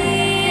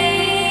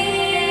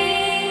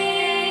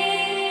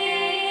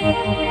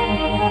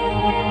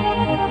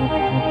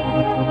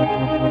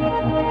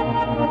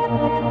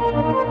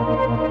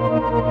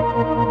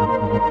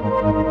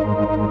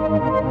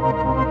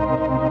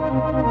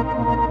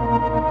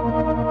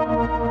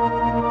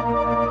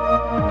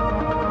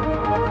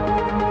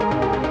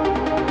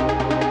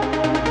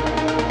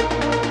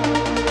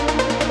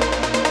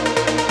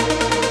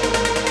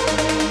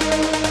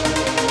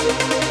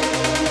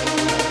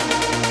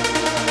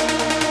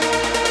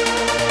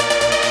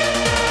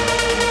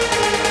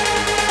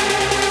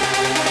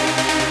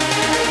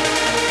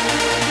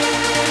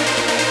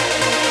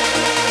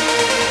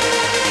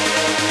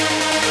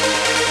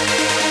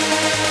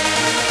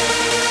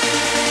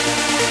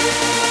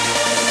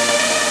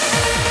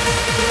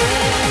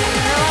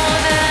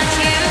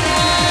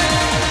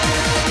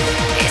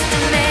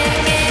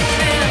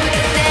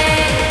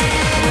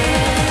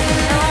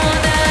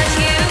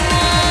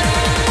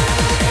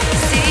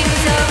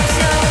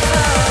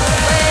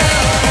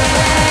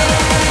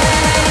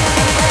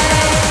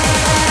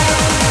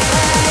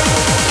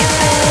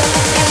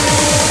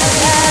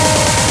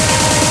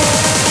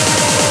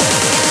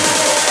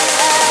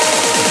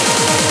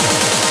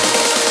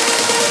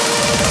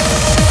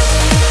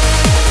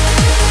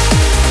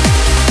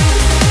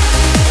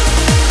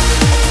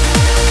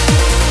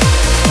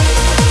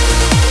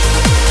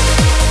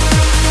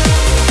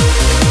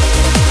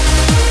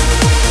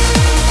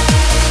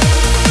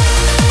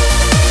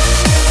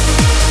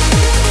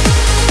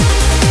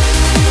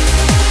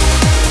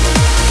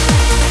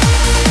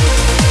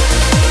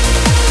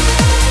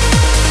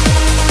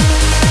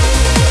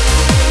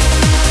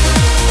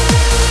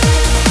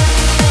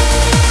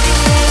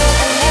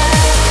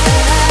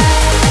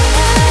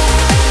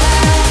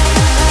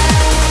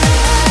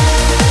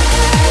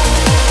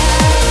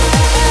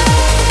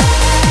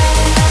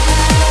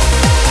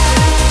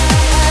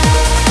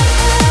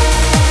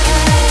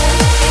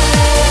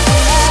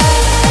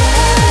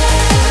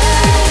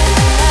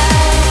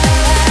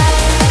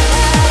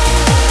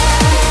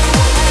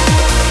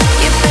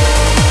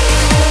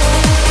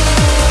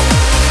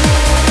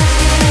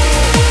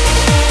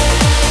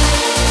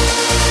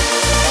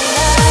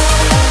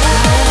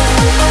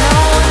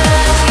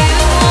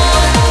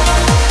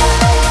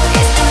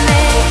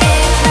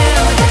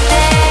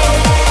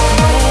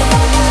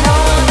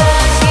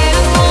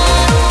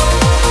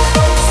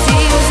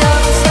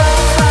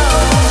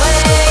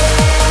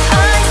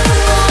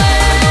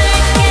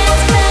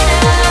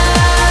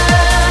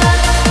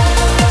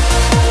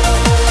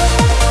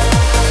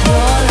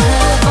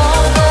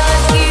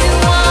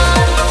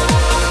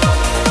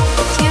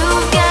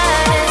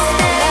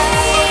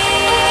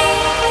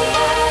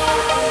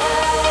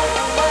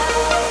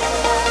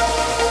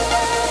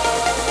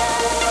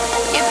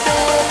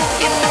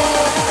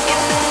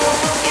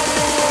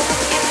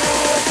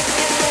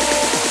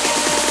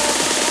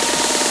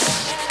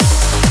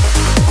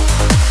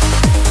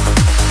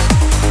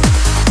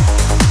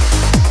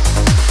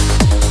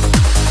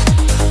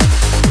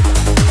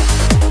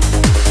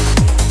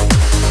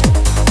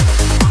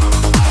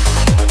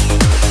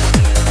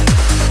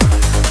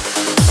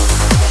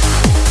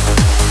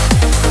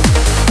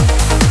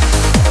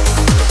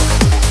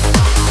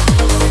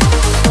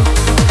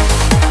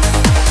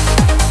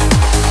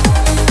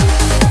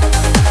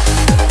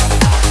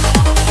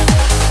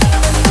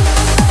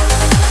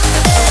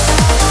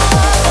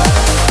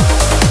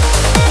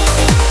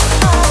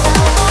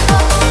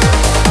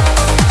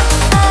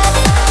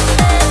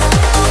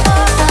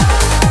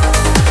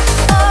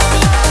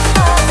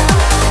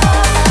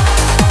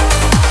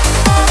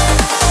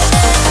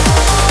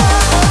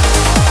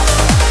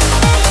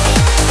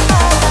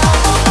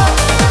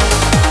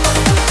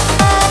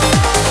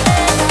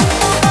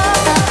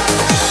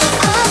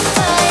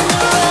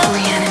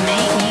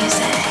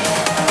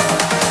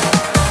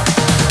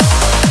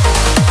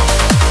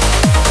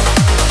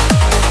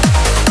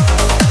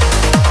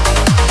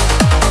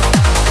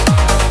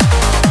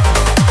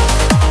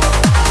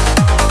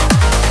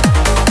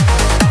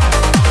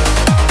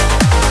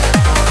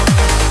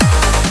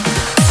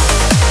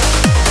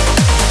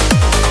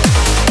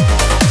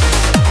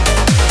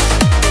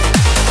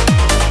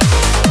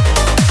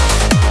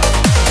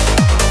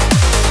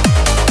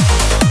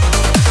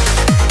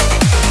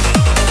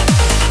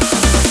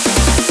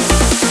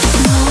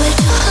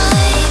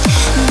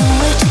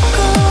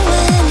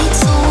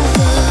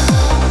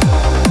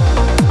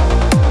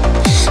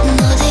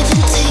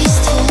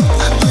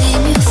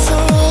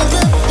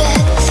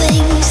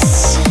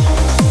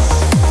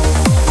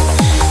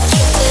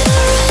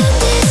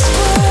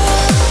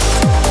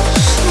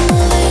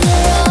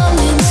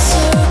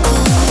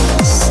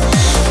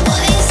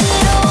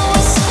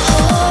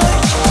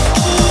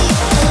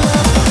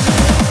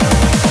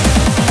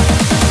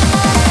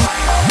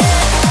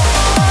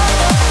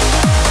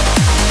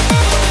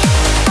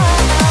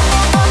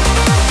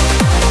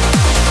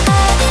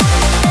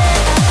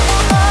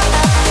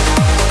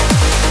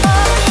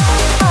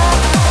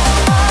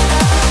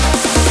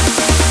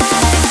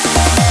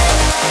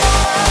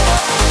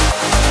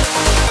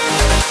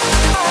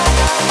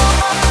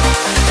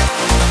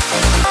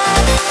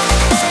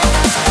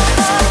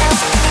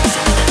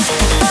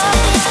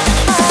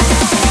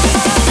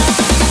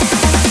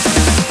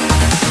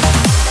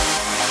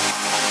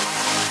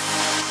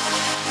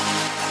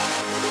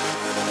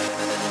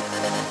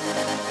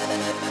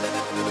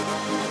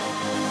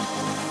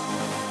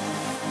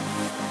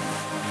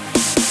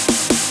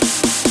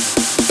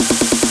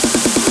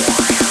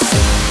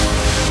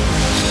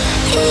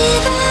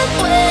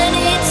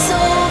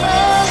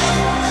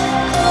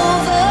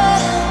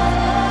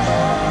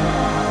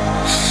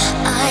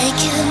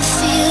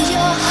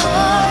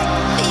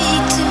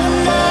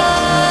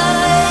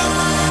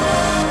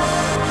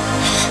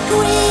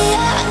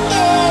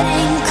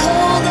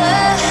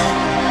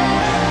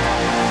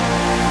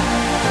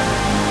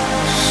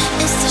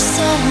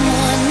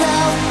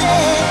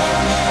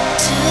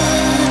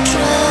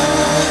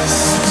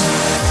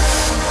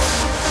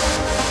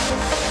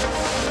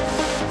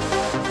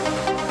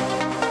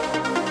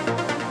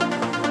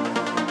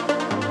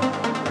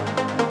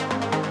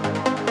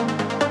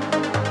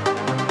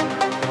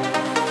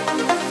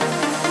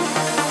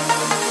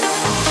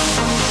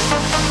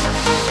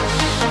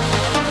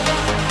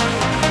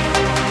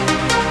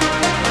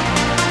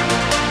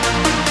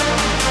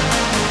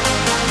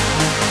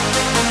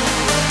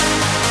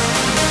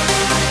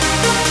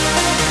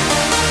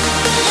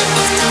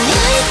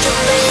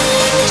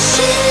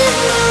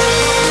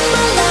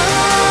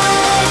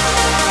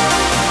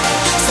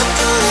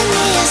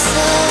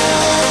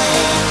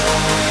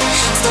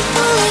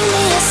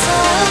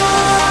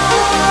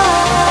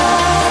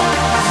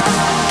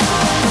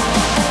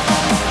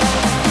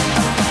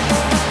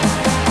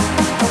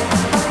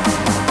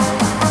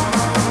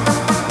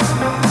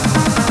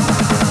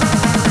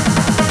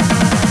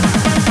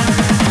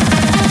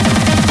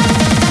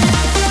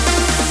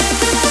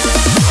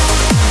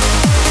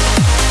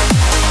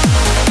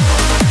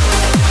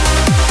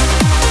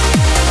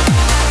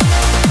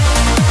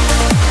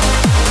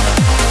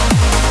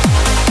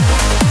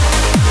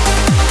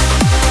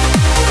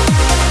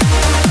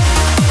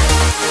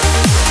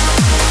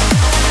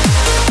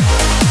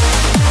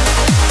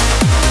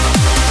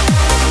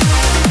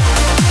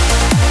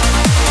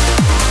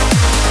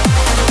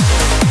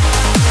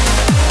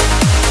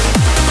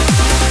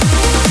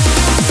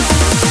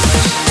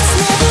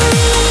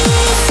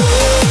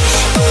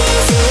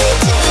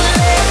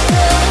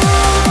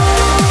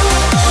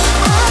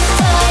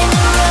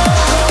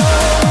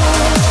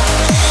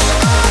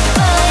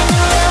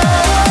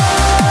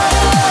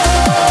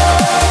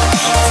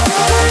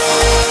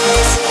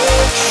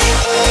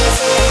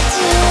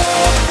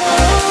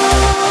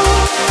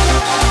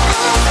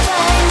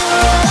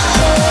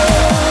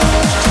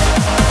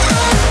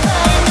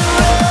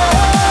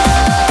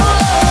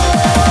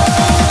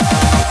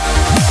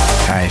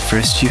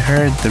First, you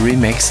heard the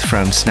remix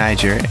from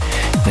Sniger.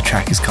 The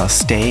track is called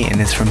Stay, and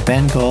it's from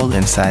Ben Gold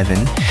and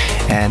Sivan,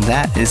 and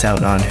that is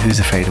out on Who's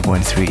Afraid of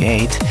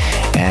 138.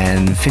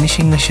 And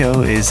finishing the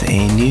show is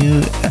a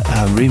new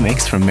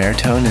remix from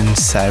Meritone and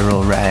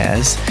Cyril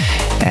Reyes,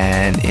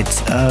 and it's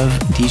of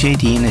DJ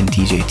Dean and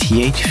DJ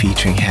TH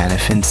featuring Hannah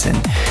Finson.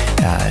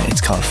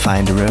 It's called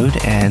Find a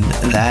Road, and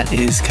that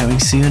is coming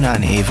soon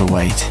on Ava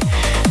White.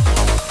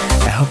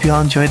 I hope you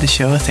all enjoyed the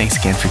show. Thanks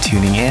again for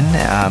tuning in.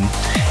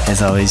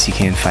 As always, you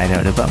can find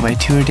out about my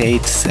tour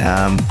dates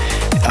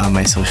on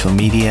my social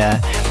media,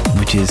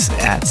 which is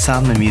at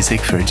Somna Music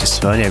for just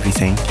about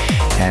everything,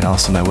 and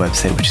also my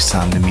website, which is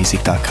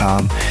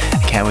somnamusic.com.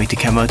 I can't wait to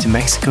come out to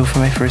Mexico for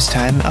my first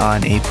time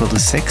on April the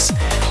 6th.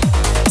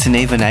 It's an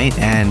Ava night,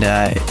 and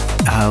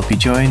I'll be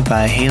joined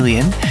by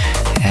Halion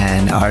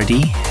and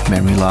Ardy,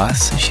 Memory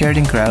Loss,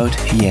 Sheridan Grout,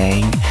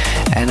 Yang,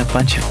 and a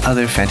bunch of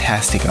other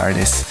fantastic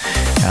artists.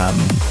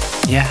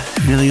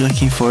 Really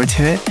looking forward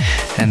to it.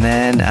 And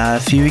then a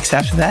few weeks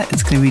after that,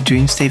 it's going to be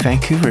Dreamstay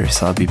Vancouver,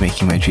 so I'll be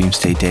making my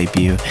Dreamstay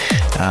debut.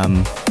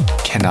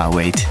 Cannot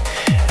wait.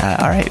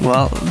 Alright,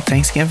 well,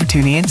 thanks again for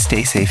tuning in.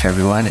 Stay safe,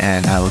 everyone,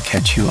 and I will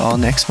catch you all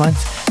next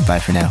month. Bye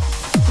for now.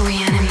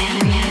 Reanimate.